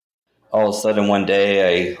all of a sudden one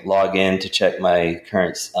day I log in to check my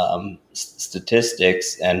current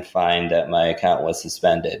statistics and find that my account was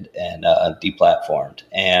suspended and deplatformed.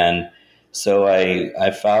 And so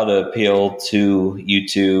I filed an appeal to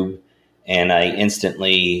YouTube, and I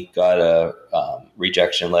instantly got a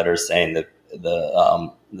rejection letter saying that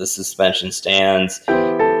the suspension stands.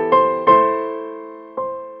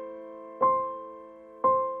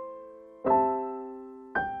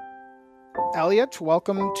 Elliott,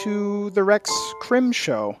 welcome to the Rex Crim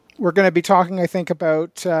Show. We're going to be talking, I think,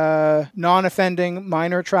 about non-offending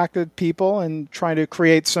minor-attracted people and trying to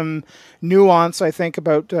create some nuance, I think,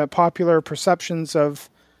 about popular perceptions of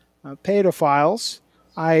pedophiles.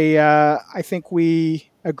 I think we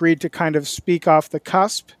agreed to kind of speak off the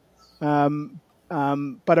cusp, but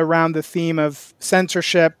around the theme of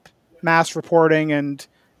censorship, mass reporting, and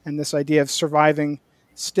this idea of surviving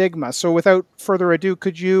stigma. So without further ado,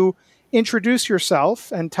 could you introduce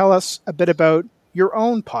yourself and tell us a bit about your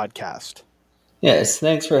own podcast? Yes,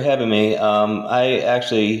 thanks for having me. I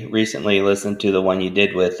actually recently listened to the one you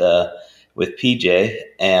did with PJ,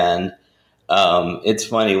 and it's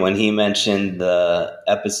funny when he mentioned the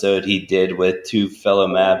episode he did with two fellow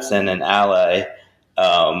maps and an ally.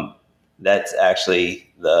 That's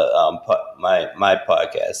actually my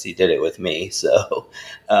podcast. He did it with me, so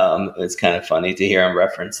it's kind of funny to hear him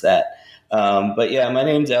reference that. But yeah, my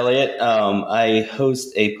name's Elliott. I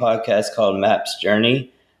host a podcast called Maps Journey.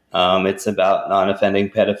 It's about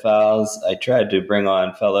non-offending pedophiles. I tried to bring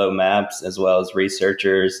on fellow maps as well as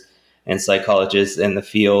researchers and psychologists in the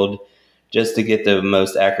field just to get the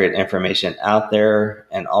most accurate information out there,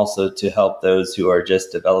 and also to help those who are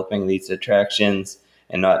just developing these attractions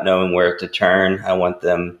and not knowing where to turn. I want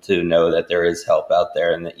them to know that there is help out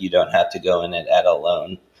there and that you don't have to go in it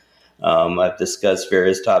alone. I've discussed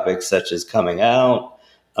various topics such as coming out,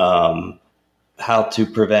 how to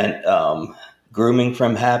prevent grooming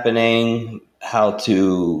from happening, how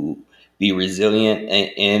to be resilient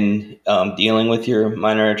in dealing with your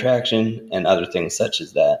minor attraction, and other things such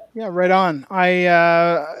as that. Yeah, right on.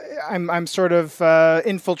 I'm sort of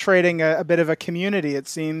infiltrating a bit of a community, it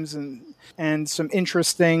seems, and some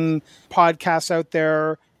interesting podcasts out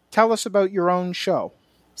there. Tell us about your own show.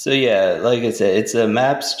 So yeah, like I said, it's a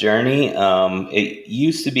Maps Journey. It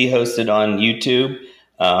used to be hosted on YouTube,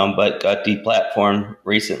 but got deplatformed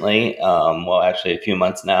recently. Well, actually a few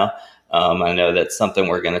months now. I know that's something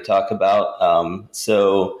we're going to talk about.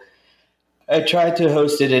 So I tried to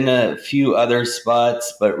host it in a few other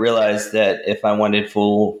spots, but realized that if I wanted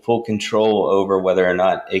full control over whether or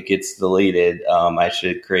not it gets deleted, I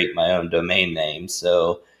should create my own domain name.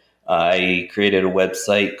 So I created a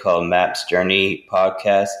website called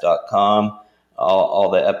mapsjourneypodcast.com.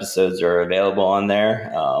 All the episodes are available on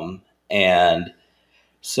there. And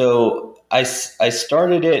so I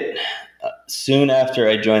started it soon after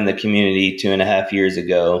I joined the community 2.5 years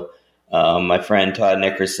ago. My friend Todd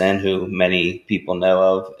Nickerson, who many people know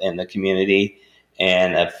of in the community,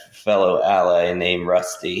 and a fellow ally named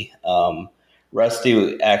Rusty.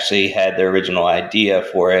 Rusty actually had the original idea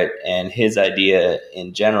for it, and his idea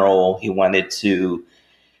in general, he wanted to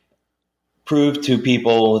prove to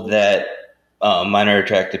people that minor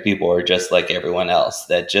attracted people are just like everyone else,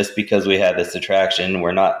 that just because we have this attraction,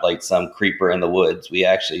 we're not like some creeper in the woods. We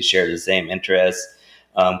actually share the same interests,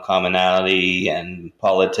 commonality, and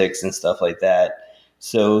politics and stuff like that.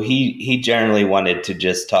 So he generally wanted to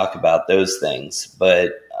just talk about those things,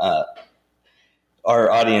 but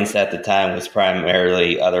our audience at the time was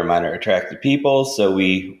primarily other minor attracted people, so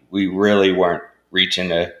we really weren't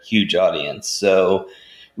reaching a huge audience. So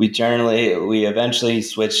we eventually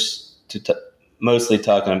switched to mostly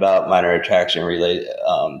talking about minor attraction related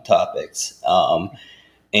topics.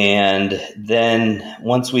 And then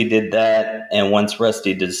once we did that, and once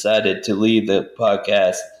Rusty decided to leave the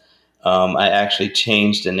podcast, I actually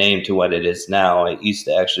changed the name to what it is now. It used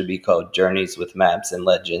to actually be called Journeys with Maps and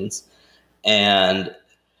Legends. And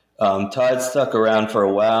Todd stuck around for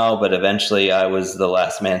a while, but eventually I was the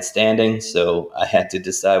last man standing, so I had to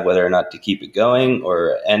decide whether or not to keep it going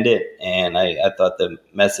or end it, and I thought the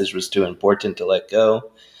message was too important to let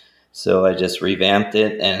go. So I just revamped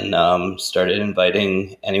it and started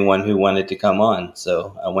inviting anyone who wanted to come on.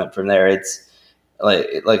 So I went from there. It's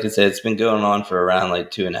like I said, it's been going on for around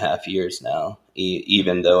 2.5 years now,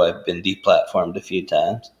 even though I've been deplatformed a few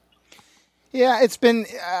times. Yeah, it's been,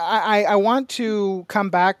 I want to come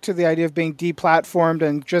back to the idea of being deplatformed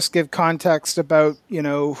and just give context about,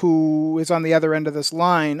 who is on the other end of this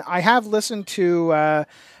line. I have listened to a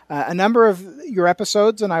number of your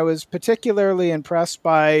episodes, and I was particularly impressed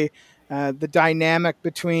by the dynamic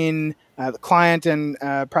between the client and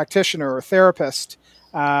practitioner or therapist.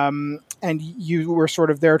 and you were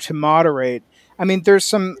sort of there to moderate. I mean,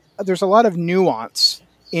 there's a lot of nuance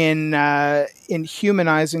in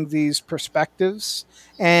humanizing these perspectives,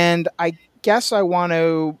 and I guess I want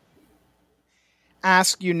to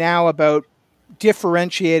ask you now about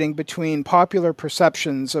differentiating between popular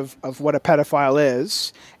perceptions of what a pedophile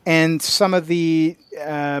is and some of the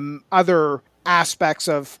other aspects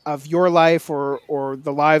of your life or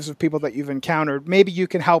the lives of people that you've encountered. Maybe you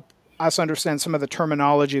can help us understand some of the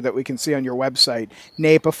terminology that we can see on your website.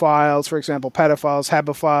 Napophiles, for example, pedophiles,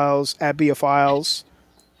 hebophiles, abiophiles.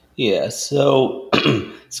 Yeah. So,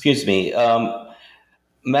 excuse me.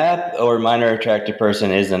 MAP, or minor attracted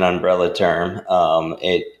person, is an umbrella term.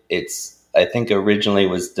 It's I think originally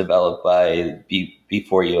was developed by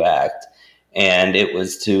Before You Act, and it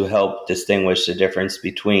was to help distinguish the difference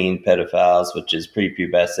between pedophiles, which is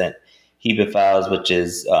prepubescent, hebophiles, which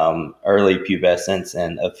is early pubescence,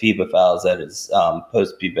 and ephebophiles, that is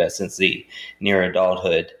post-pubescency, near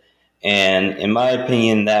adulthood. And in my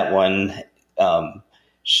opinion, that one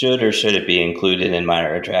should or should it be included in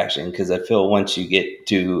minor attraction? Because I feel once you get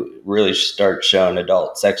to really start showing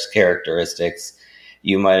adult sex characteristics,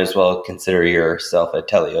 you might as well consider yourself a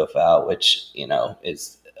teleophile, which,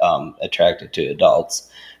 is attracted to adults.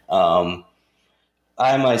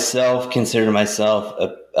 I myself consider myself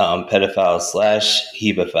a pedophile /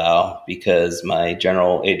 hebephile because my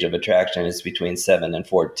general age of attraction is between 7 and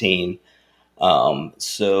 14.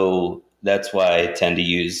 So that's why I tend to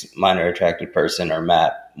use minor attracted person or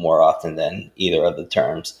MAP more often than either of the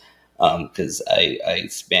terms, because I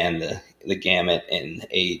span the gamut in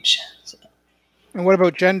age. So. And what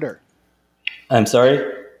about gender? I'm sorry?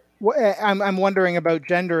 I'm wondering about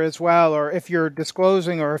gender as well, or if you're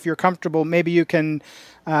disclosing, or if you're comfortable, maybe you can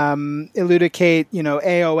elucidate,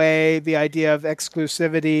 AOA, the idea of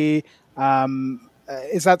exclusivity.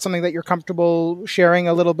 Is that something that you're comfortable sharing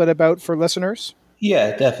a little bit about for listeners?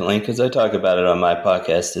 Yeah, definitely, because I talk about it on my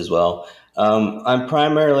podcast as well. I'm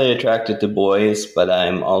primarily attracted to boys, but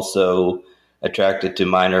I'm also attracted to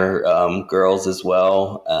minor girls as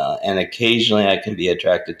well. And occasionally I can be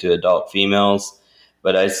attracted to adult females,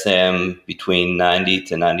 but I'd say I'm between 90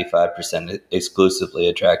 to 95% exclusively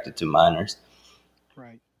attracted to minors.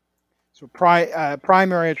 Right. So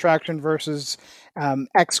primary attraction versus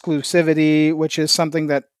exclusivity, which is something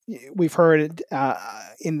that we've heard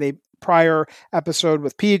in the prior episode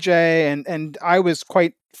with PJ, and I was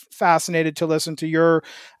quite fascinated to listen to your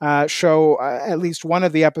show, at least one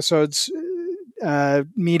of the episodes,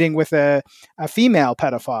 meeting with a female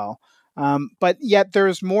pedophile. But yet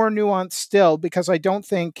there's more nuance still, because I don't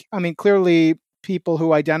think, clearly people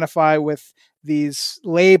who identify with these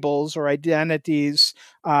labels or identities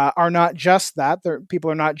are not just that. People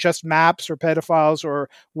are not just MAPs or pedophiles or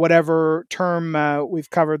whatever term we've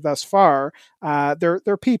covered thus far.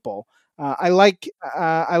 They're people. I like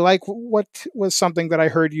what was something that I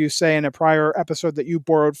heard you say in a prior episode that you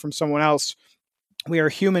borrowed from someone else. We are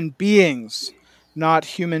human beings, not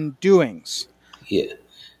human doings. Yeah.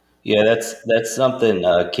 Yeah, that's something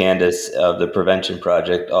Candace of the Prevention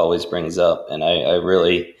Project always brings up, and I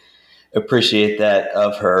really appreciate that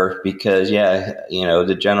of her because,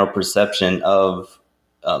 the general perception of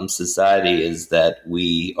society is that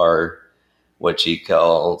we are what she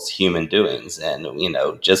calls human doings, and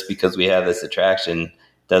just because we have this attraction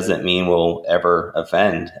doesn't mean we'll ever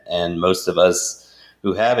offend, and most of us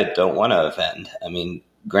who have it don't want to offend. I mean,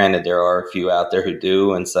 granted, there are a few out there who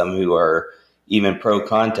do, and some who are even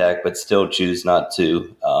pro-contact, but still choose not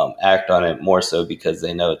to act on it, more so because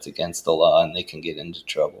they know it's against the law and they can get into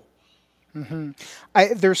trouble. Mm-hmm.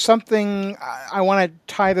 There's something, I want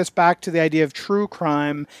to tie this back to the idea of true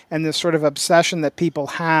crime and this sort of obsession that people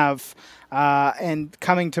have. And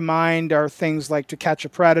coming to mind are things like To Catch a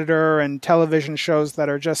Predator and television shows that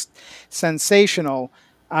are just sensational.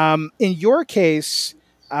 In your case,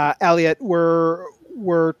 Elliott,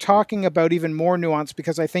 we're talking about even more nuance,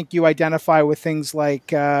 because I think you identify with things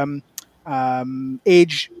like age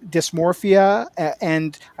dysmorphia,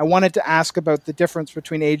 and I wanted to ask about the difference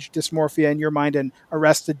between age dysmorphia in your mind and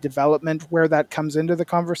arrested development, where that comes into the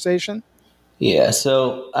conversation. Yeah,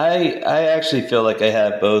 so I actually feel like I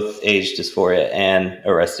have both age dysphoria and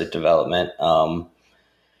arrested development.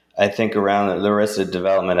 I think around the arrested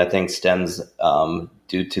development, I think stems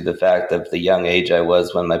due to the fact of the young age I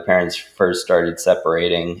was when my parents first started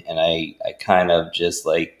separating, and I kind of just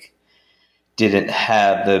didn't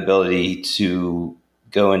have the ability to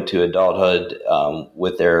go into adulthood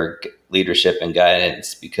with their leadership and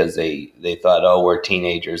guidance, because they thought, oh, we're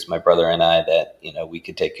teenagers, my brother and I, that we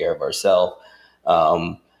could take care of ourselves.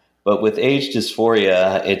 But with age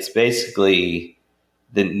dysphoria, it's basically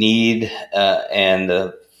the need and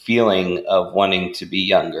the feeling of wanting to be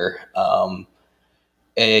younger.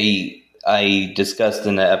 I discussed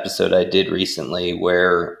in the episode I did recently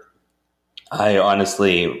where I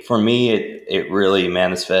honestly, for me, it really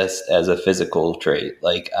manifests as a physical trait.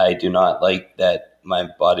 Like, I do not like that my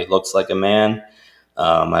body looks like a man.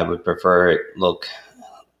 I would prefer it look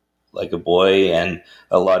like a boy. And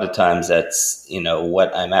a lot of times that's,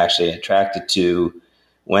 what I'm actually attracted to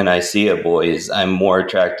when I see a boy is I'm more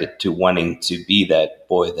attracted to wanting to be that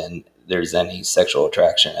boy than there's any sexual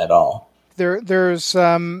attraction at all. There's,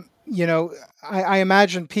 I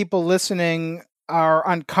imagine people listening are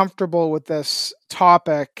uncomfortable with this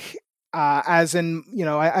topic, as in,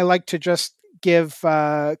 I like to just give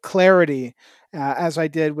clarity, as I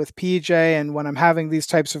did with PJ and when I'm having these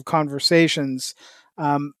types of conversations,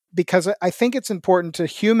 because I think it's important to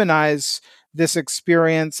humanize this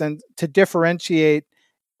experience and to differentiate.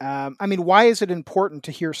 Why is it important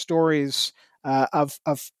to hear stories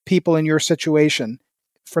of people in your situation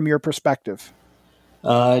from your perspective?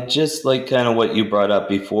 Just like kind of what you brought up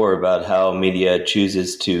before about how media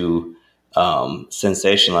chooses to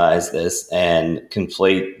sensationalize this and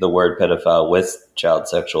conflate the word pedophile with child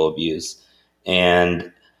sexual abuse.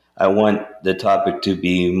 And I want the topic to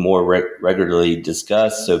be more regularly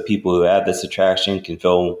discussed so people who have this attraction can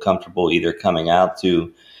feel comfortable either coming out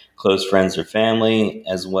to close friends or family,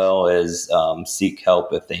 as well as seek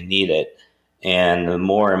help if they need it. And the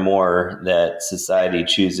more and more that society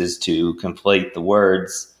chooses to conflate the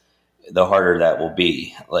words, the harder that will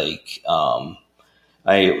be. Like,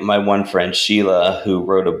 my one friend Sheila, who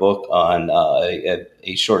wrote a book on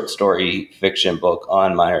a short story fiction book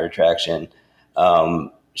on minor attraction,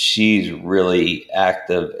 she's really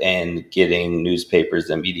active in getting newspapers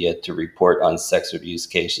and media to report on sex abuse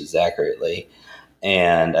cases accurately.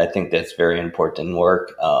 And I think that's very important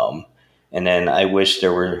work. And then I wish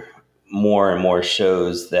there were more and more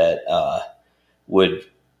shows that would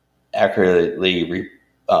accurately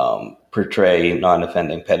portray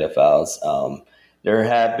non-offending pedophiles. There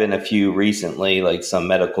have been a few recently, like some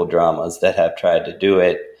medical dramas that have tried to do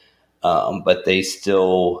it, but they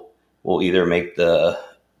still will either make the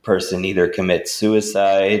person either commit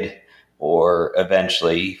suicide or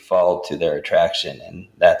eventually fall to their attraction. And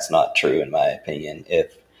that's not true, in my opinion.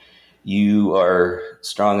 If you are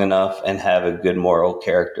strong enough and have a good moral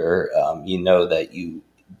character, you know that you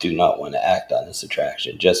do not want to act on this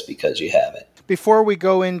attraction just because you have it. Before we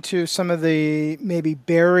go into some of the maybe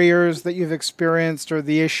barriers that you've experienced or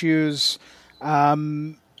the issues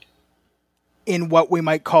in what we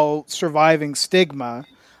might call surviving stigma,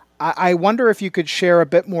 I wonder if you could share a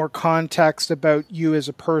bit more context about you as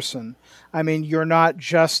a person. I mean, you're not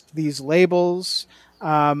just these labels.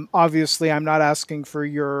 Obviously, I'm not asking for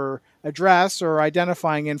your address or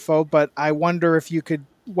identifying info, but I wonder if you could,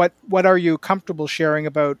 what are you comfortable sharing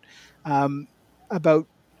about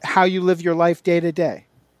how you live your life day to day?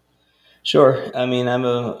 Sure. I mean, I'm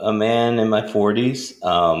a man in my 40s.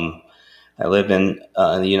 I live in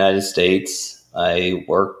the United States. I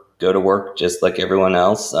go to work just like everyone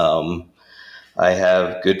else. I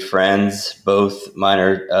have good friends, both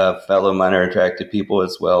fellow minor attracted people,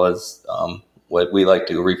 as well as what we like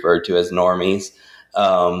to refer to as normies.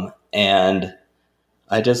 And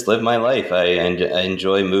I just live my life. I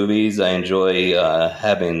enjoy movies. I enjoy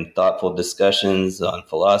having thoughtful discussions on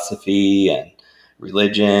philosophy and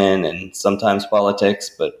religion and sometimes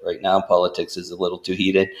politics, but right now politics is a little too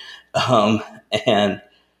heated. And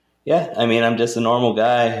yeah, I mean, I'm just a normal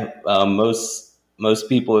guy. Most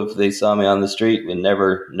people, if they saw me on the street, would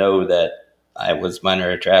never know that I was minor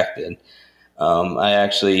attracted. I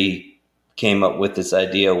actually came up with this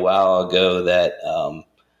idea a while ago that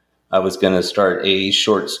I was going to start a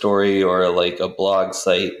short story or like a blog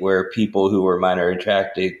site where people who were minor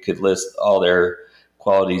attracted could list all their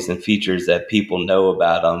qualities and features that people know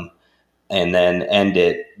about them and then end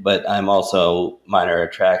it. But I'm also minor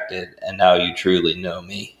attracted, and now you truly know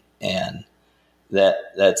me. And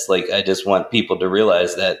that's like, I just want people to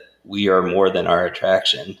realize that we are more than our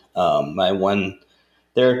attraction. My one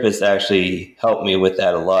therapist actually helped me with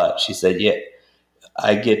that a lot. She said, yeah,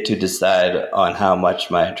 I get to decide on how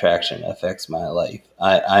much my attraction affects my life.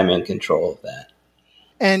 I'm in control of that.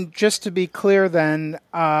 And just to be clear, then,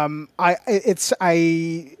 maybe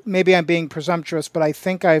I'm being presumptuous, but I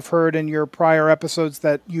think I've heard in your prior episodes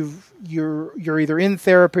that you're either in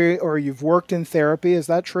therapy or you've worked in therapy. Is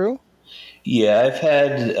that true? Yeah, I've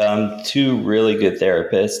had two really good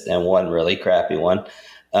therapists and one really crappy one.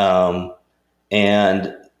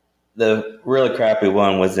 And the really crappy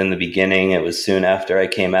one was in the beginning. It was soon after I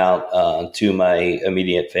came out to my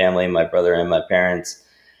immediate family, my brother and my parents.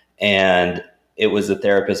 And it was a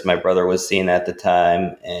therapist my brother was seeing at the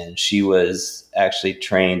time, and she was actually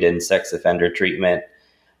trained in sex offender treatment.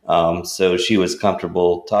 So she was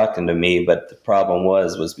comfortable talking to me, but the problem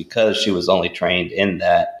was because she was only trained in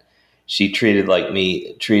that, she treated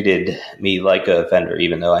me like a offender,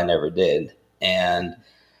 even though I never did. And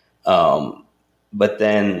but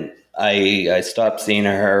then I stopped seeing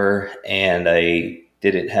her, and I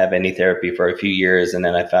didn't have any therapy for a few years. And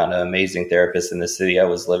then I found an amazing therapist in the city I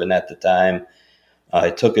was living at the time.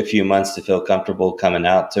 It took a few months to feel comfortable coming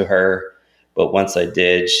out to her, but once I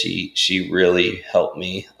did, she really helped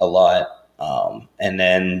me a lot. And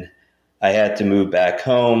then I had to move back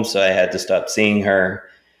home, so I had to stop seeing her.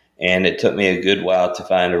 And it took me a good while to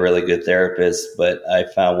find a really good therapist, but I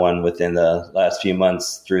found one within the last few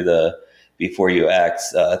months through the Before You Act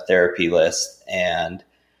therapy list. And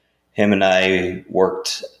him and I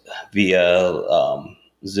worked via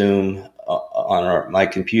Zoom on my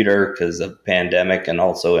computer because of pandemic, and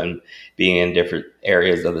also in being in different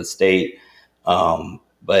areas of the state.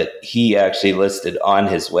 But he actually listed on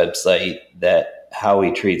his website that how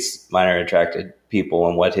he treats minor attracted people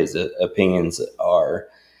and what his opinions are.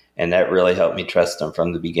 And that really helped me trust him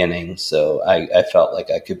from the beginning. So I felt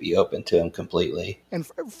like I could be open to him completely. And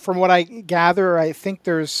from what I gather, I think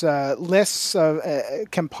there's lists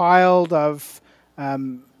compiled of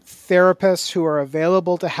therapists who are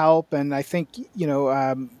available to help. And I think,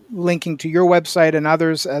 linking to your website and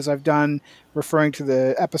others, as I've done, referring to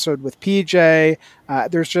the episode with PJ,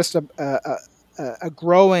 there's just a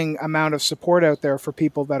growing amount of support out there for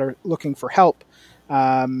people that are looking for help.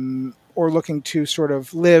 Or looking to sort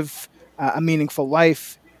of live a meaningful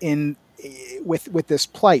life with this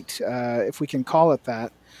plight, if we can call it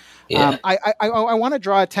that. Yeah. I want to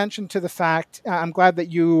draw attention to the fact. I'm glad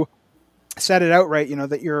that you said it outright.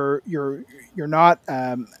 That you're not.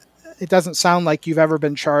 It doesn't sound like you've ever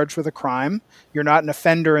been charged with a crime. You're not an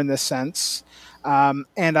offender in this sense, and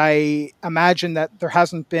I imagine that there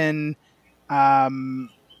hasn't been.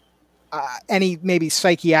 Any maybe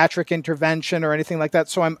psychiatric intervention or anything like that.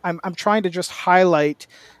 So I'm trying to just highlight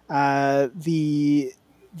the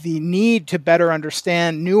need to better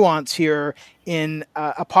understand nuance here in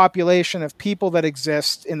a population of people that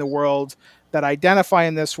exist in the world that identify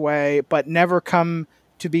in this way, but never come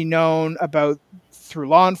to be known about through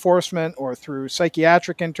law enforcement or through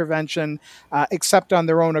psychiatric intervention, except on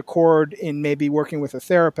their own accord in maybe working with a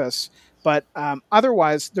therapist. But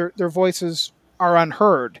otherwise, their voices are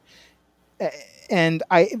unheard. And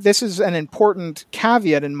this is an important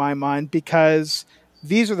caveat in my mind, because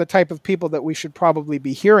these are the type of people that we should probably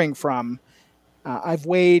be hearing from. I've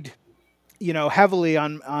weighed, heavily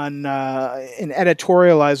on in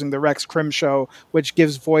editorializing the Rex Crim Show, which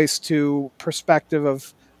gives voice to perspective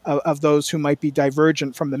of those who might be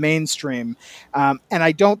divergent from the mainstream. And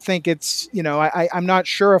I don't think it's, I'm not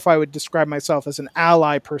sure if I would describe myself as an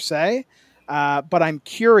ally per se. But I'm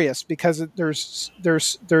curious because there's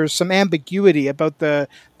some ambiguity about the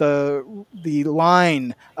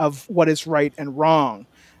line of what is right and wrong.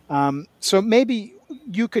 So maybe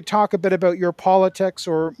you could talk a bit about your politics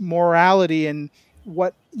or morality and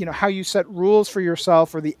what, how you set rules for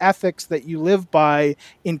yourself or the ethics that you live by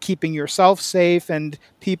in keeping yourself safe and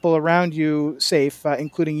people around you safe,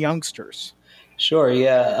 including youngsters. Sure.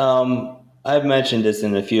 Yeah. I've mentioned this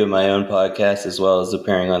in a few of my own podcasts, as well as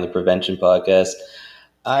appearing on the Prevention podcast.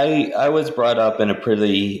 I was brought up in a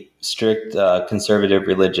pretty strict conservative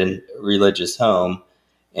religious home.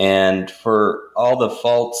 And for all the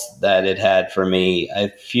faults that it had for me, I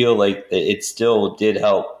feel like that it still did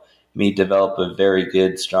help me develop a very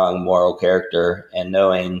good, strong moral character, and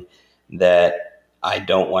knowing that I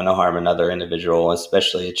don't want to harm another individual,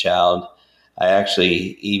 especially a child. I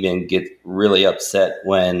actually even get really upset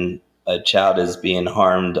when a child is being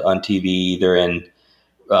harmed on TV, either in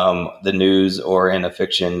the news or in a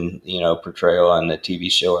fiction, portrayal on a TV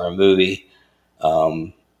show or a movie.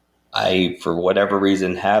 I, for whatever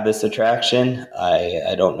reason, have this attraction.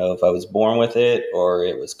 I don't know if I was born with it or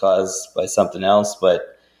it was caused by something else,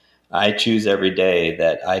 but I choose every day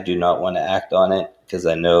that I do not want to act on it because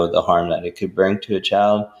I know the harm that it could bring to a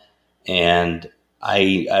child. And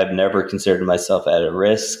I've never considered myself at a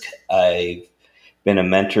risk. I've been a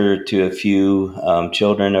mentor to a few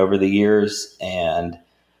children over the years, and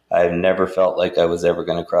I've never felt like I was ever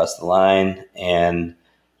going to cross the line. And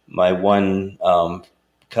my one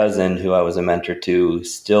cousin who I was a mentor to,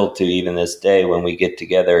 still to even this day, when we get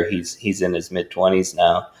together, he's in his mid-20s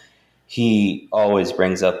now. He always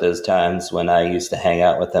brings up those times when I used to hang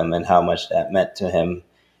out with him and how much that meant to him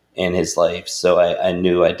in his life. So I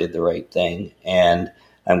knew I did the right thing. And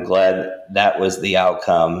I'm glad that was the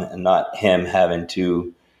outcome and not him having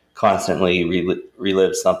to constantly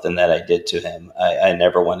relive something that I did to him. I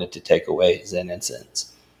never wanted to take away his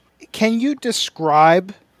innocence. Can you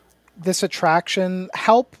describe this attraction?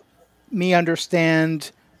 Help me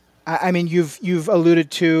understand. I mean, you've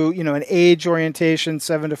alluded to, an age orientation,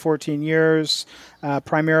 7 to 14 years,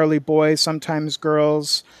 primarily boys, sometimes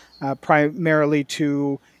girls, primarily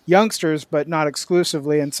to youngsters, but not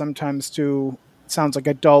exclusively, and sometimes to, sounds like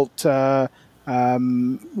adult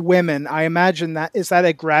women. I imagine is that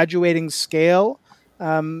a graduating scale?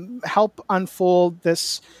 Help unfold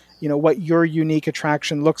this, what your unique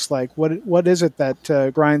attraction looks like. What is it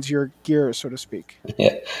that grinds your gears, so to speak?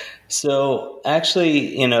 Yeah. So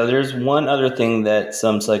actually, there's one other thing that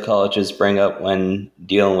some psychologists bring up when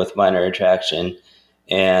dealing with minor attraction.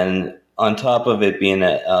 And on top of it being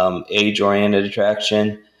an age-oriented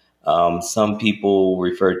attraction, some people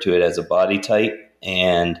refer to it as a body type.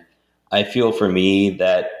 And I feel for me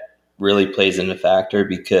that really plays into factor,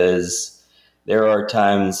 because there are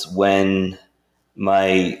times when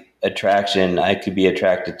my attraction, I could be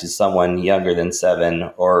attracted to someone younger than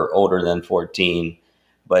 7 or older than 14,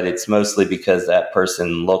 but it's mostly because that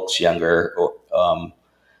person looks younger,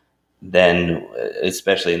 than,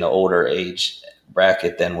 especially in the older age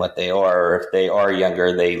bracket, than what they are. Or if they are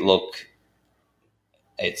younger, they look,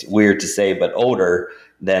 it's weird to say, but older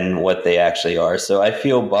than what they actually are. So I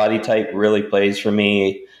feel body type really plays for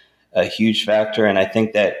me a huge factor. And I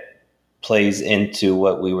think that plays into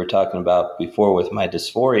what we were talking about before with my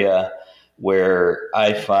dysphoria, where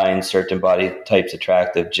I find certain body types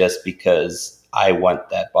attractive just because I want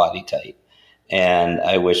that body type and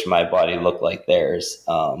I wish my body looked like theirs.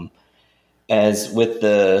 As with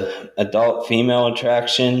the adult female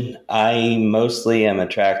attraction, I mostly am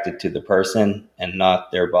attracted to the person and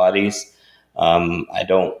not their bodies. I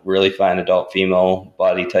don't really find adult female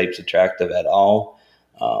body types attractive at all.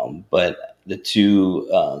 But the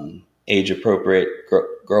two age-appropriate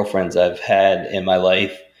girlfriends I've had in my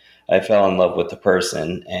life, I fell in love with the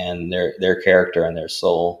person and their character and their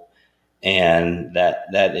soul. And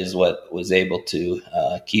that is what was able to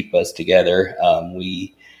keep us together.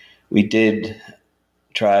 We did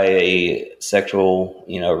try a sexual,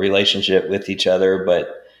 relationship with each other,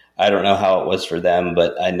 but I don't know how it was for them,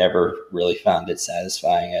 but I never really found it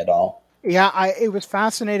satisfying at all. Yeah, it was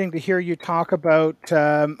fascinating to hear you talk about.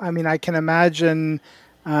 I can imagine,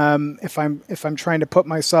 if I'm trying to put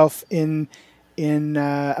myself in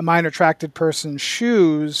a minor attracted person's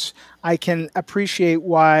shoes, I can appreciate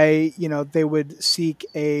why they would seek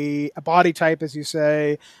a body type, as you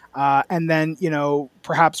say, and then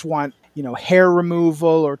perhaps want hair removal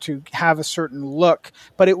or to have a certain look.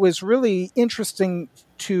 But it was really interesting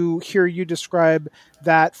to hear you describe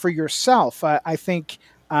that for yourself. I think.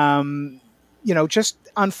 Just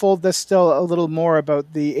unfold this still a little more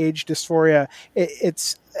about the age dysphoria.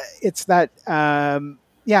 It's that,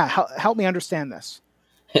 help me understand this.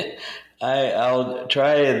 I'll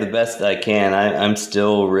try the best I can. I'm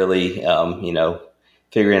still really,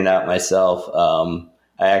 figuring it out myself.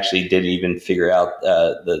 I actually didn't even figure out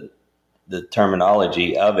the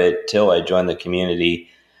terminology of it till I joined the community.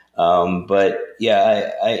 But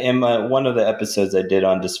yeah, I in one of the episodes I did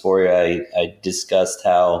on dysphoria, I discussed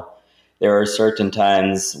how there are certain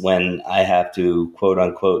times when I have to quote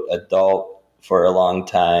unquote adult for a long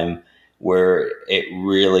time, where it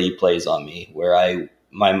really plays on me, where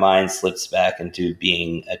my mind slips back into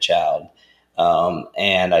being a child.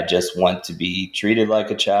 And I just want to be treated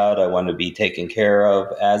like a child. I want to be taken care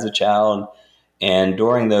of as a child. And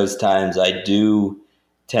during those times, I do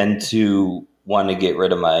tend to want to get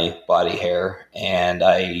rid of my body hair. And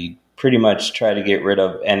I pretty much try to get rid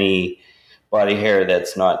of any body hair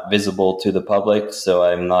that's not visible to the public, so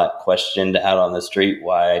I'm not questioned out on the street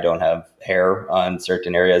why I don't have hair on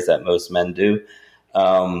certain areas that most men do.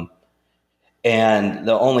 And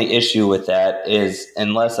the only issue with that is,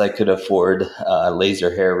 unless I could afford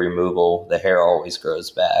laser hair removal, the hair always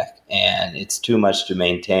grows back, and it's too much to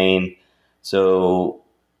maintain. So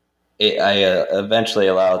I eventually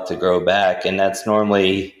allow it to grow back, and that's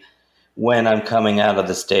normally when I'm coming out of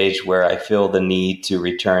the stage where I feel the need to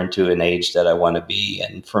return to an age that I want to be.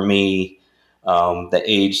 And for me, the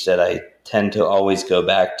age that I tend to always go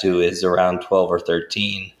back to is around 12 or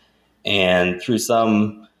 13. And through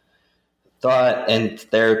some thought and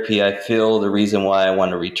therapy, I feel the reason why I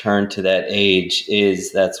want to return to that age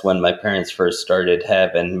is that's when my parents first started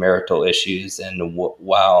having marital issues, and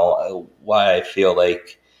why I feel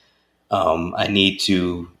like I need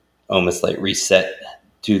to almost like reset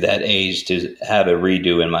to that age to have a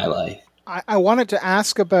redo in my life. I wanted to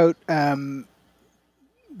ask about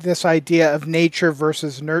this idea of nature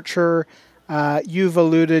versus nurture. You've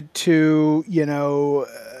alluded to,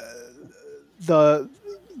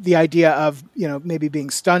 the idea of, maybe being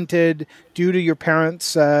stunted due to your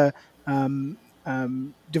parents'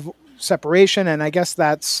 separation, and I guess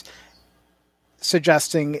that's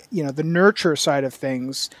suggesting, the nurture side of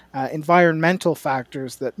things, environmental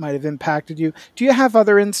factors that might have impacted you. Do you have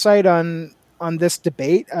other insight on this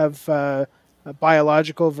debate of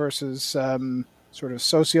biological versus sort of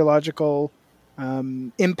sociological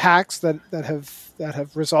impacts that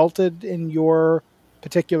have resulted in your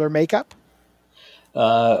particular makeup?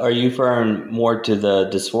 Are you referring more to the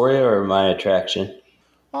dysphoria or my attraction?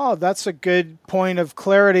 Oh, that's a good point of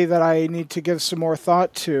clarity that I need to give some more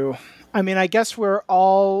thought to. I mean, I guess we're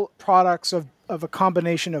all products of a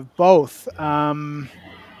combination of both,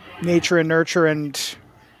 nature and nurture, and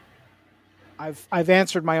I've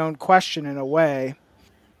answered my own question in a way.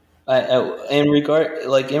 In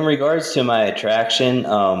regards to my attraction,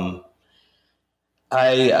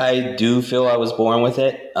 I do feel I was born with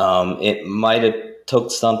it. It might have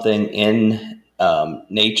took something in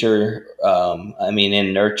nature.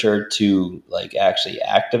 In nurture to like actually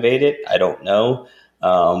activate it. I don't know.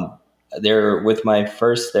 With my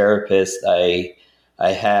first therapist, I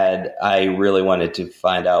really wanted to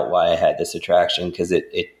find out why I had this attraction, because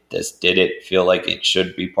it just didn't feel like it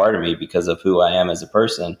should be part of me because of who I am as a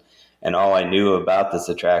person. And all I knew about this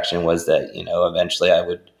attraction was that, eventually I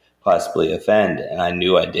would possibly offend, and I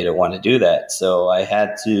knew I didn't want to do that. So I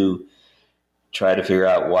had to try to figure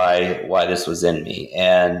out why this was in me.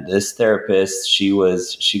 And this therapist,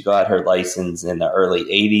 she got her license in the early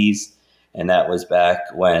 80s, and that was back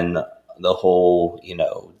when the whole,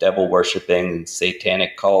 devil worshiping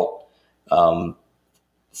satanic cult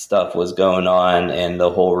stuff was going on, and the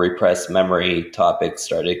whole repressed memory topic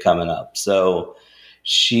started coming up. So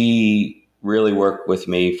she really worked with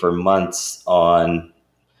me for months on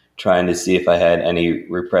trying to see if I had any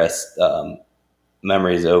repressed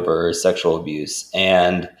memories over sexual abuse.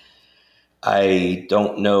 And I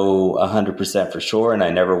don't know 100% for sure, and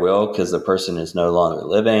I never will, because the person is no longer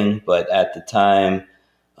living. But at the time,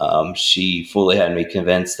 she fully had me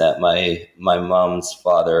convinced that my mom's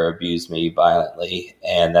father abused me violently,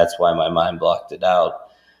 and that's why my mind blocked it out.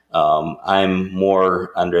 I'm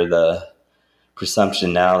more under the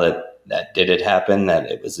presumption now that did it happen,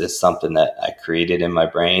 that it was just something that I created in my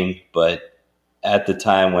brain. But at the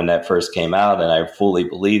time when that first came out, and I fully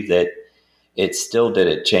believed it still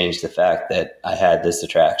didn't change the fact that I had this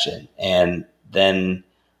attraction. And then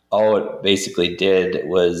all it basically did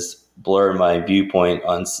was blur my viewpoint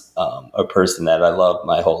on a person that I loved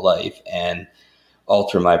my whole life and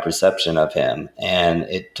alter my perception of him. And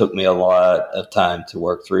it took me a lot of time to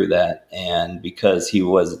work through that. And because he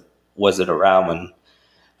wasn't around when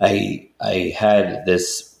I had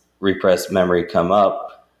this repressed memory come up,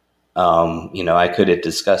 I couldn't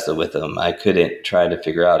discuss it with him. I couldn't try to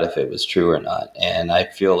figure out if it was true or not. And I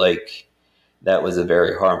feel like that was a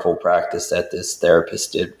very harmful practice that this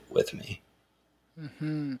therapist did with me.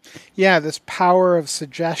 Mm-hmm. Yeah, this power of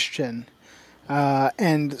suggestion,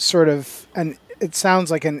 and sort of, it sounds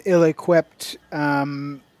like an ill-equipped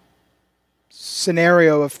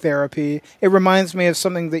scenario of therapy. It reminds me of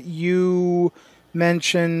something that you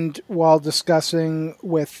mentioned while discussing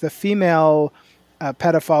with the female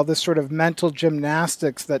pedophile, this sort of mental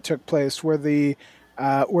gymnastics that took place where the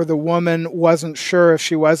woman wasn't sure if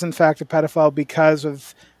she was in fact a pedophile because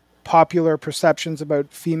of popular perceptions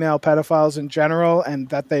about female pedophiles in general, and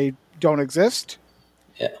that they don't exist.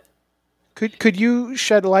 Yeah. Could you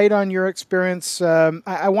shed light on your experience?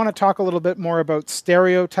 I want to talk a little bit more about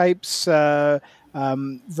stereotypes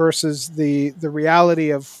versus the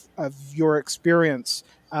reality of your experience.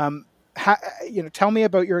 Tell me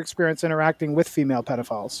about your experience interacting with female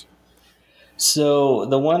pedophiles. So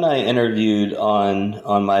the one I interviewed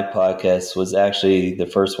on my podcast was actually the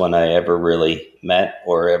first one I ever really met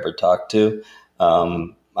or ever talked to.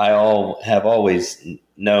 I have always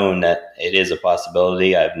known that it is a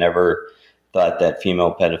possibility. I've never thought that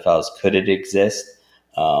female pedophiles couldn't exist.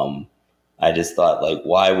 I just thought, like,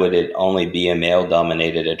 why would it only be a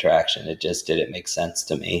male-dominated attraction? It just didn't make sense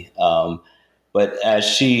to me. But as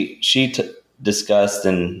she discussed,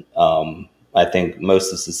 and I think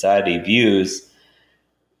most of society views,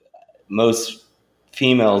 most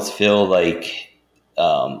females feel like,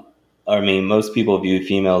 most people view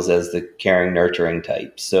females as the caring, nurturing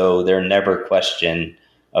type. So they're never questioned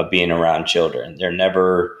of being around children. They're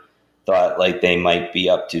never thought like they might be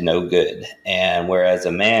up to no good. And whereas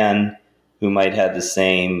a man who might have the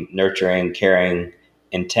same nurturing, caring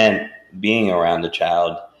intent being around a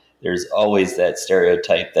child, there's always that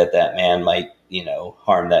stereotype that man might,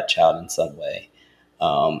 harm that child in some way.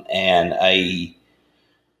 And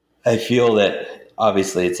I feel that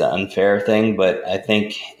obviously it's an unfair thing, but I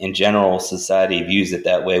think in general society views it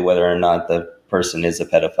that way, whether or not the person is a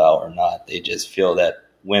pedophile or not. They just feel that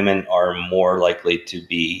women are more likely to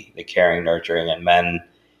be the caring, nurturing, and men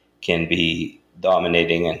can be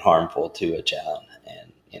dominating and harmful to a child.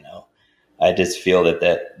 And, I just feel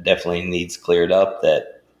that definitely needs cleared up,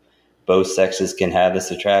 that both sexes can have this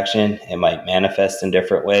attraction. It might manifest in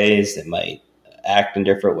different ways. It might act in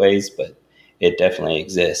different ways, but it definitely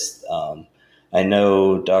exists. I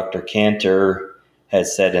know Dr. Cantor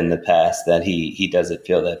has said in the past that he doesn't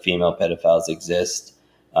feel that female pedophiles exist.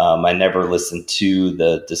 I never listened to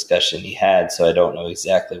the discussion he had, so I don't know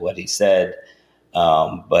exactly what he said.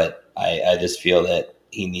 But I just feel that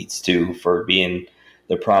he needs to, for being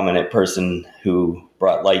the prominent person who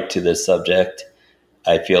brought light to this subject,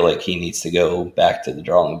 I feel like he needs to go back to the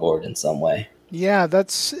drawing board in some way. Yeah,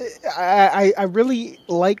 I really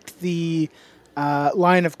liked the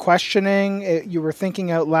line of questioning. You were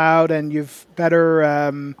thinking out loud, and you've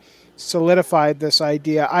better solidified this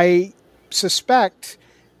idea. I suspect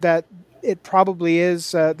that it probably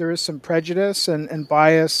is, there is some prejudice and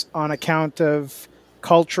bias on account of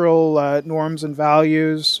cultural norms and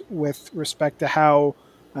values with respect to how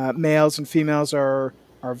males and females are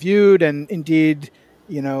viewed, and indeed,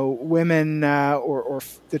 women or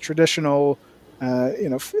the traditional,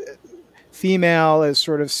 female is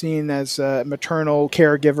sort of seen as a maternal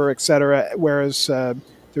caregiver, etc. Whereas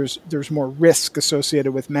there's more risk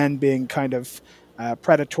associated with men being kind of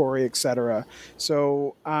predatory, etc.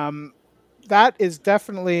 So that is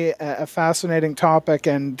definitely a fascinating topic,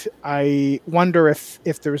 and I wonder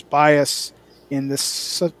if there's bias in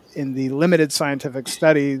the limited scientific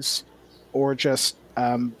studies, or just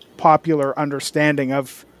popular understanding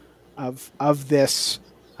of this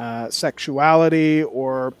sexuality,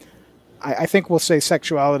 or I think we'll say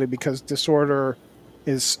sexuality because disorder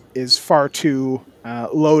is far too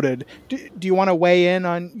loaded. Do you want to weigh in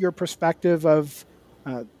on your perspective of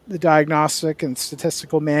the Diagnostic and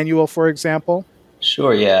Statistical Manual, for example?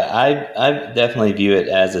 Sure, yeah. I definitely view it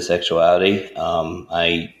as a sexuality.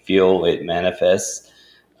 I feel it manifests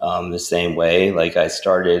the same way. Like, I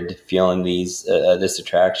started feeling this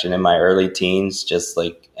attraction in my early teens, just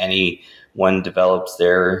like anyone develops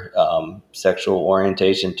their sexual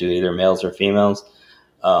orientation to either males or females.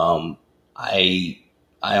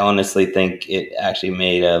 I honestly think it actually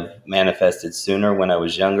may have manifested sooner when I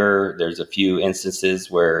was younger. There's a few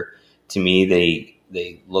instances where, to me,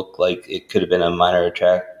 they look like it could have been a minor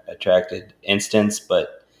attracted instance,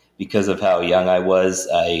 but because of how young I was,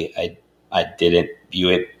 I didn't view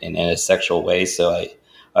it in a sexual way, so I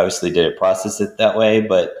obviously didn't process it that way.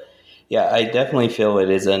 But yeah, I definitely feel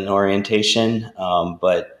it is an orientation.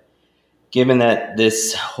 But given that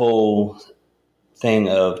this whole thing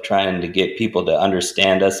of trying to get people to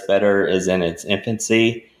understand us better is in its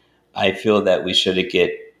infancy, I feel that we shouldn't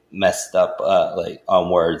get messed up like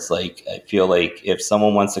on words. Like, I feel like if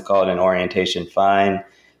someone wants to call it an orientation, fine.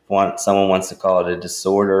 If someone wants to call it a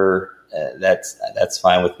disorder, that's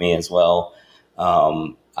fine with me as well.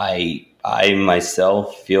 I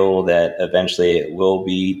myself feel that eventually it will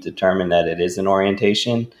be determined that it is an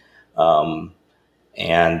orientation, and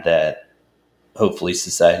that hopefully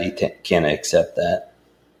society can accept that.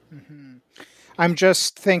 Mm-hmm. I'm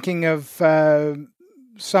just thinking of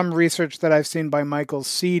some research that I've seen by Michael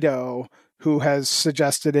Cito, who has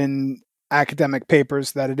suggested in academic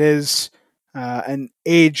papers that it is an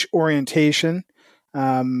age orientation.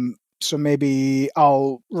 So maybe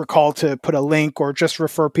I'll recall to put a link, or just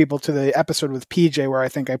refer people to the episode with PJ, where I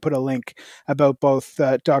think I put a link about both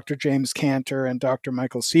Dr. James Cantor and Dr.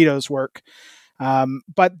 Michael Cito's work.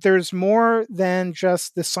 But there's more than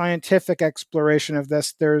just the scientific exploration of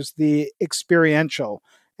this. There's the experiential.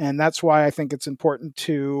 And that's why I think it's important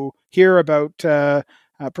to hear about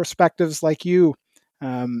perspectives like you,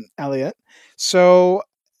 Elliott. So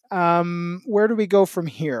where do we go from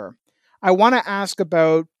here? I want to ask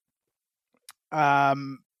about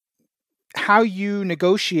how you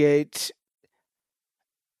negotiate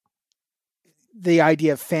the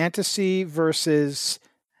idea of fantasy versus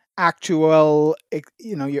your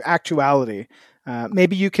actuality.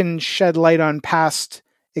 Maybe you can shed light on past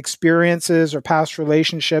experiences or past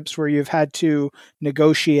relationships where you've had to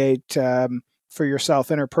negotiate for yourself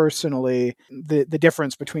interpersonally the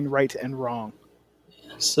difference between right and wrong.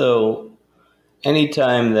 So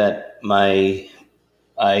anytime that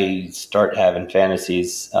I start having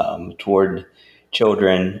fantasies toward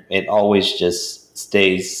children, it always just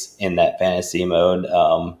stays in that fantasy mode.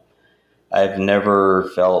 I've never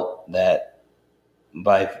felt that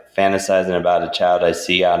by fantasizing about a child I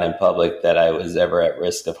see out in public that I was ever at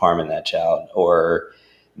risk of harming that child, or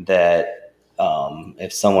that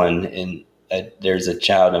if someone there's a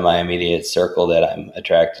child in my immediate circle that I'm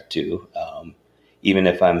attracted to, even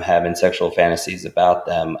if I'm having sexual fantasies about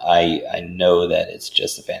them, I know that it's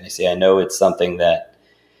just a fantasy. I know it's something that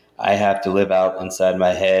I have to live out inside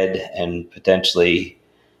my head and potentially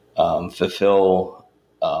fulfill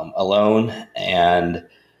alone. And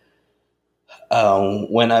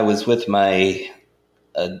when I was with my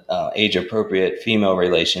age-appropriate female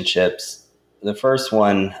relationships, the first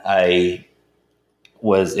one it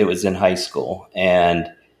was in high school,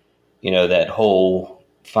 and that whole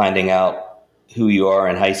finding out who you are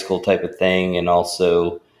in high school type of thing, and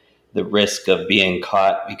also the risk of being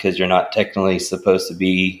caught because you're not technically supposed to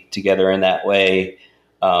be together in that way,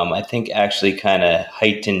 I think actually kind of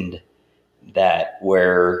heightened that,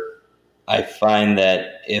 where I find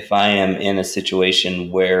that if I am in a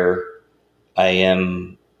situation where I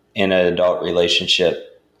am in an adult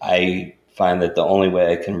relationship, I find that the only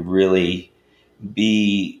way I can really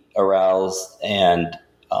be aroused and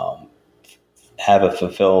have a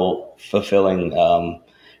fulfilling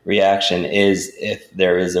reaction is if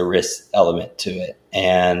there is a risk element to it.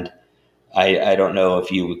 And I don't know if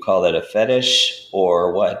you would call that a fetish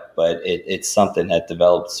or what, but it's something that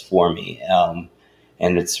develops for me.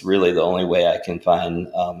 And it's really the only way I can find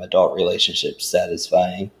adult relationships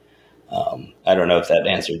satisfying. I don't know if that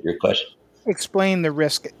answered your question. Explain the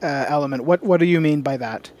risk element. What do you mean by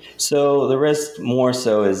that? So the risk more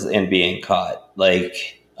so is in being caught,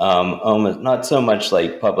 like almost not so much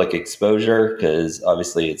like public exposure, because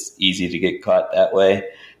obviously it's easy to get caught that way,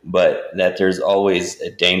 but that there's always a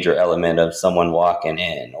danger element of someone walking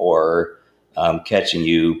in or catching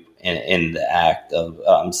you in the act of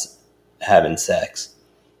having sex.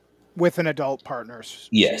 With an adult partner.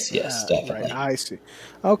 Yes, definitely. Right, I see.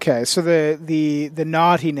 Okay, so the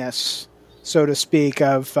naughtiness, so to speak,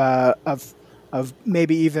 of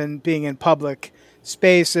maybe even being in public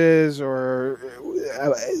spaces, or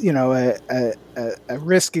a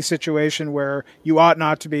risky situation where you ought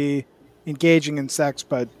not to be engaging in sex,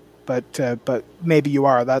 but maybe you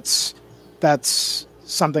are. That's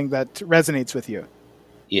something that resonates with you.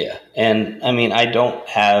 Yeah, and I mean, I don't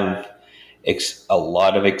have a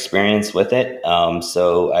lot of experience with it,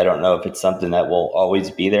 so I don't know if it's something that will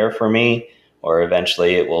always be there for me, or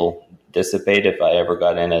eventually it will dissipate if I ever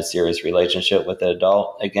got in a serious relationship with an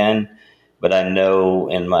adult again. But I know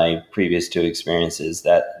in my previous two experiences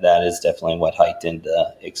that is definitely what heightened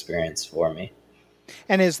the experience for me.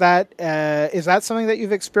 And is that something that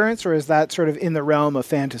you've experienced, or is that sort of in the realm of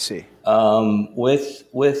fantasy? With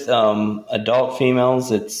adult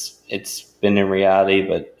females, it's been in reality,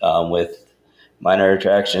 but with minor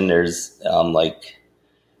attraction, there's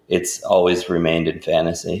it's always remained in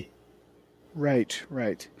fantasy.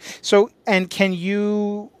 Right. So, and can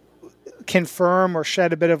you confirm or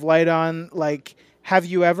shed a bit of light on, like, have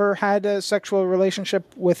you ever had a sexual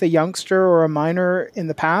relationship with a youngster or a minor in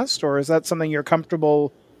the past, or is that something you're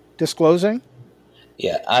comfortable disclosing?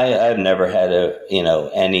 Yeah, I've never had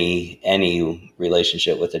any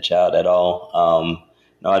relationship with a child at all.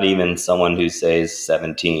 Not even someone who says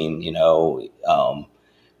 17,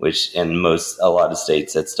 which in a lot of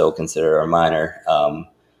states that's still considered a minor.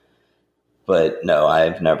 But no,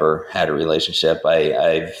 I've never had a relationship.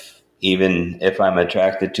 I've even if I'm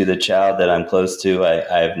attracted to the child that I'm close to,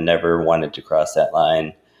 I've never wanted to cross that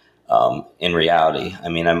line. In reality, I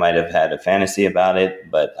mean, I might have had a fantasy about it,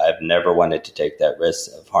 but I've never wanted to take that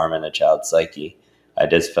risk of harming a child's psyche. I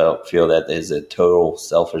just feel that is a total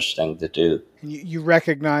selfish thing to do. You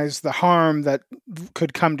recognize the harm that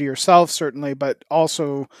could come to yourself, certainly, but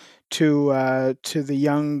also to the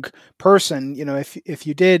young person. If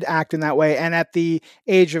you did act in that way, and at the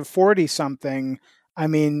age of 40 something, I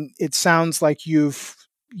mean, it sounds like you've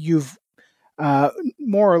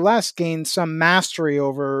more or less gained some mastery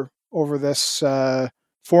over this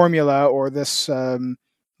formula, or this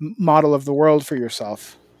model of the world for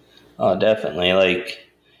yourself. Oh, definitely.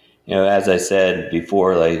 As I said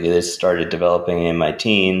before, this started developing in my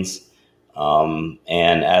teens. And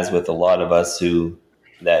as with a lot of us who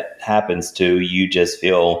that happens to, you just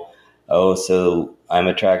feel, oh, so I'm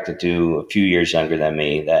attracted to a few years younger than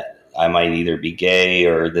me, that I might either be gay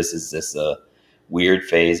or this is just a weird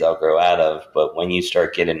phase I'll grow out of. But when you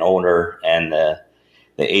start getting older and the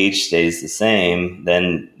age stays the same,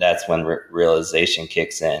 then that's when realization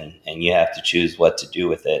kicks in and you have to choose what to do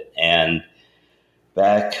with it. And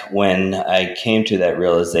back when I came to that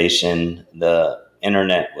realization, the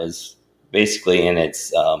internet was basically in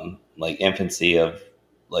its infancy of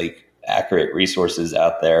accurate resources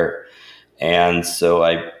out there. And so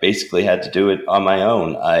I basically had to do it on my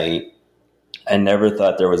own. I never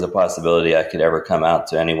thought there was a possibility I could ever come out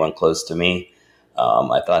to anyone close to me.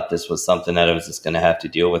 I thought this was something that I was just going to have to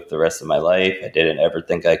deal with the rest of my life. I didn't ever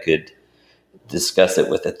think I could discuss it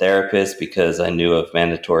with a therapist because I knew of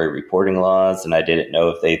mandatory reporting laws, and I didn't know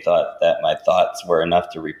if they thought that my thoughts were enough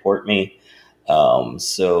to report me.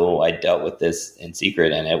 So I dealt with this in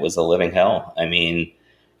secret, and it was a living hell. I mean,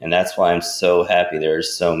 and that's why I'm so happy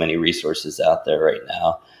there's so many resources out there right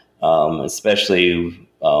now, especially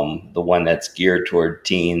the one that's geared toward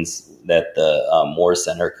teens that the Moore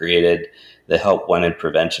Center created, the Help Wanted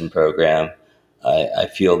Prevention Program. I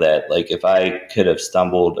feel that like if I could have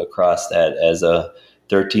stumbled across that as a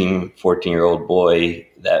 13, 14-year-old boy,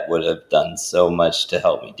 that would have done so much to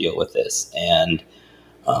help me deal with this. And,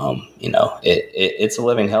 it's a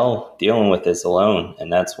living hell dealing with this alone.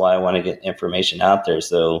 And that's why I want to get information out there.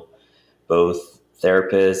 So both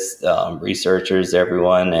therapists, researchers,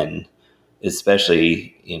 everyone, and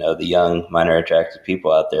especially, the young minor attracted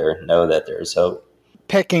people out there know that there's hope.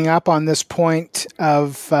 Picking up on this point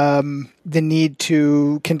of the need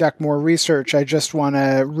to conduct more research, I just want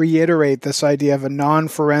to reiterate this idea of a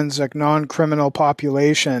non-forensic, non-criminal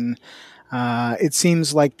population. It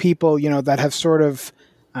seems like people, that have sort of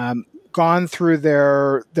gone through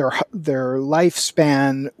their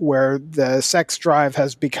lifespan where the sex drive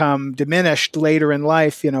has become diminished later in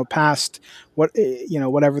life, past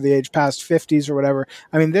whatever the age, past 50s or whatever.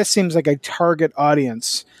 I mean, this seems like a target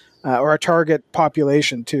audience. Or a target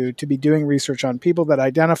population to be doing research on people that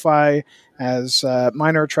identify as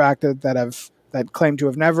minor attracted, that claim to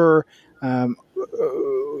have never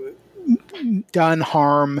done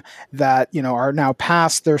harm, that are now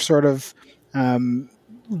past their sort of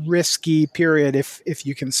risky period, if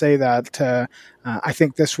you can say that. I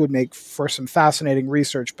think this would make for some fascinating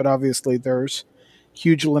research, but obviously there's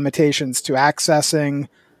huge limitations to accessing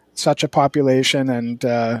such a population and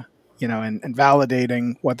and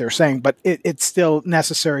validating what they're saying. But it's still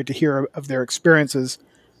necessary to hear of their experiences,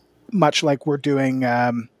 much like we're doing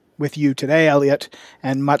with you today, Elliott,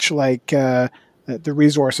 and much like the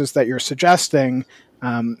resources that you're suggesting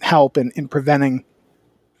help in preventing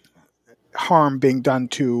harm being done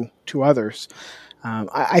to others.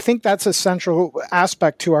 I think that's a central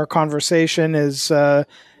aspect to our conversation is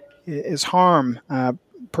harm,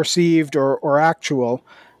 perceived or actual.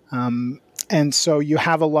 And so you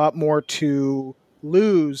have a lot more to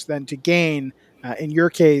lose than to gain. In your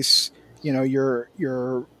case,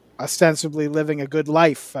 you're ostensibly living a good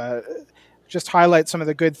life. Just highlight some of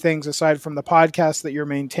the good things aside from the podcast that you're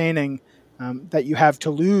maintaining that you have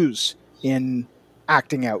to lose in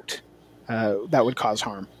acting out that would cause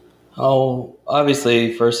harm. Oh,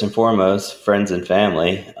 obviously, first and foremost, friends and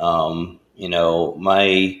family.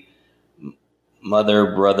 My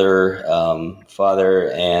mother, brother,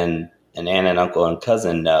 father, and an aunt and uncle and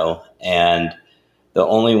cousin know. And the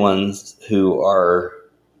only ones who are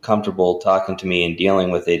comfortable talking to me and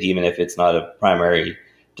dealing with it, even if it's not a primary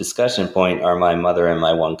discussion point, are my mother and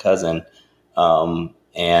my one cousin.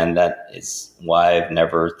 And that is why I've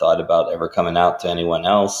never thought about ever coming out to anyone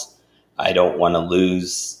else. I don't want to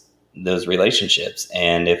lose those relationships.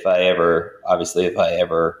 And if I ever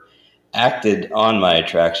acted on my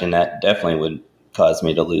attraction, that definitely would cause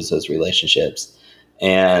me to lose those relationships.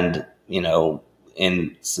 And,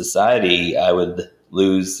 in society, I would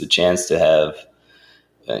lose the chance to have,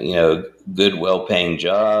 a good, well-paying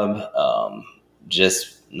job,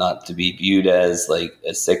 just not to be viewed as like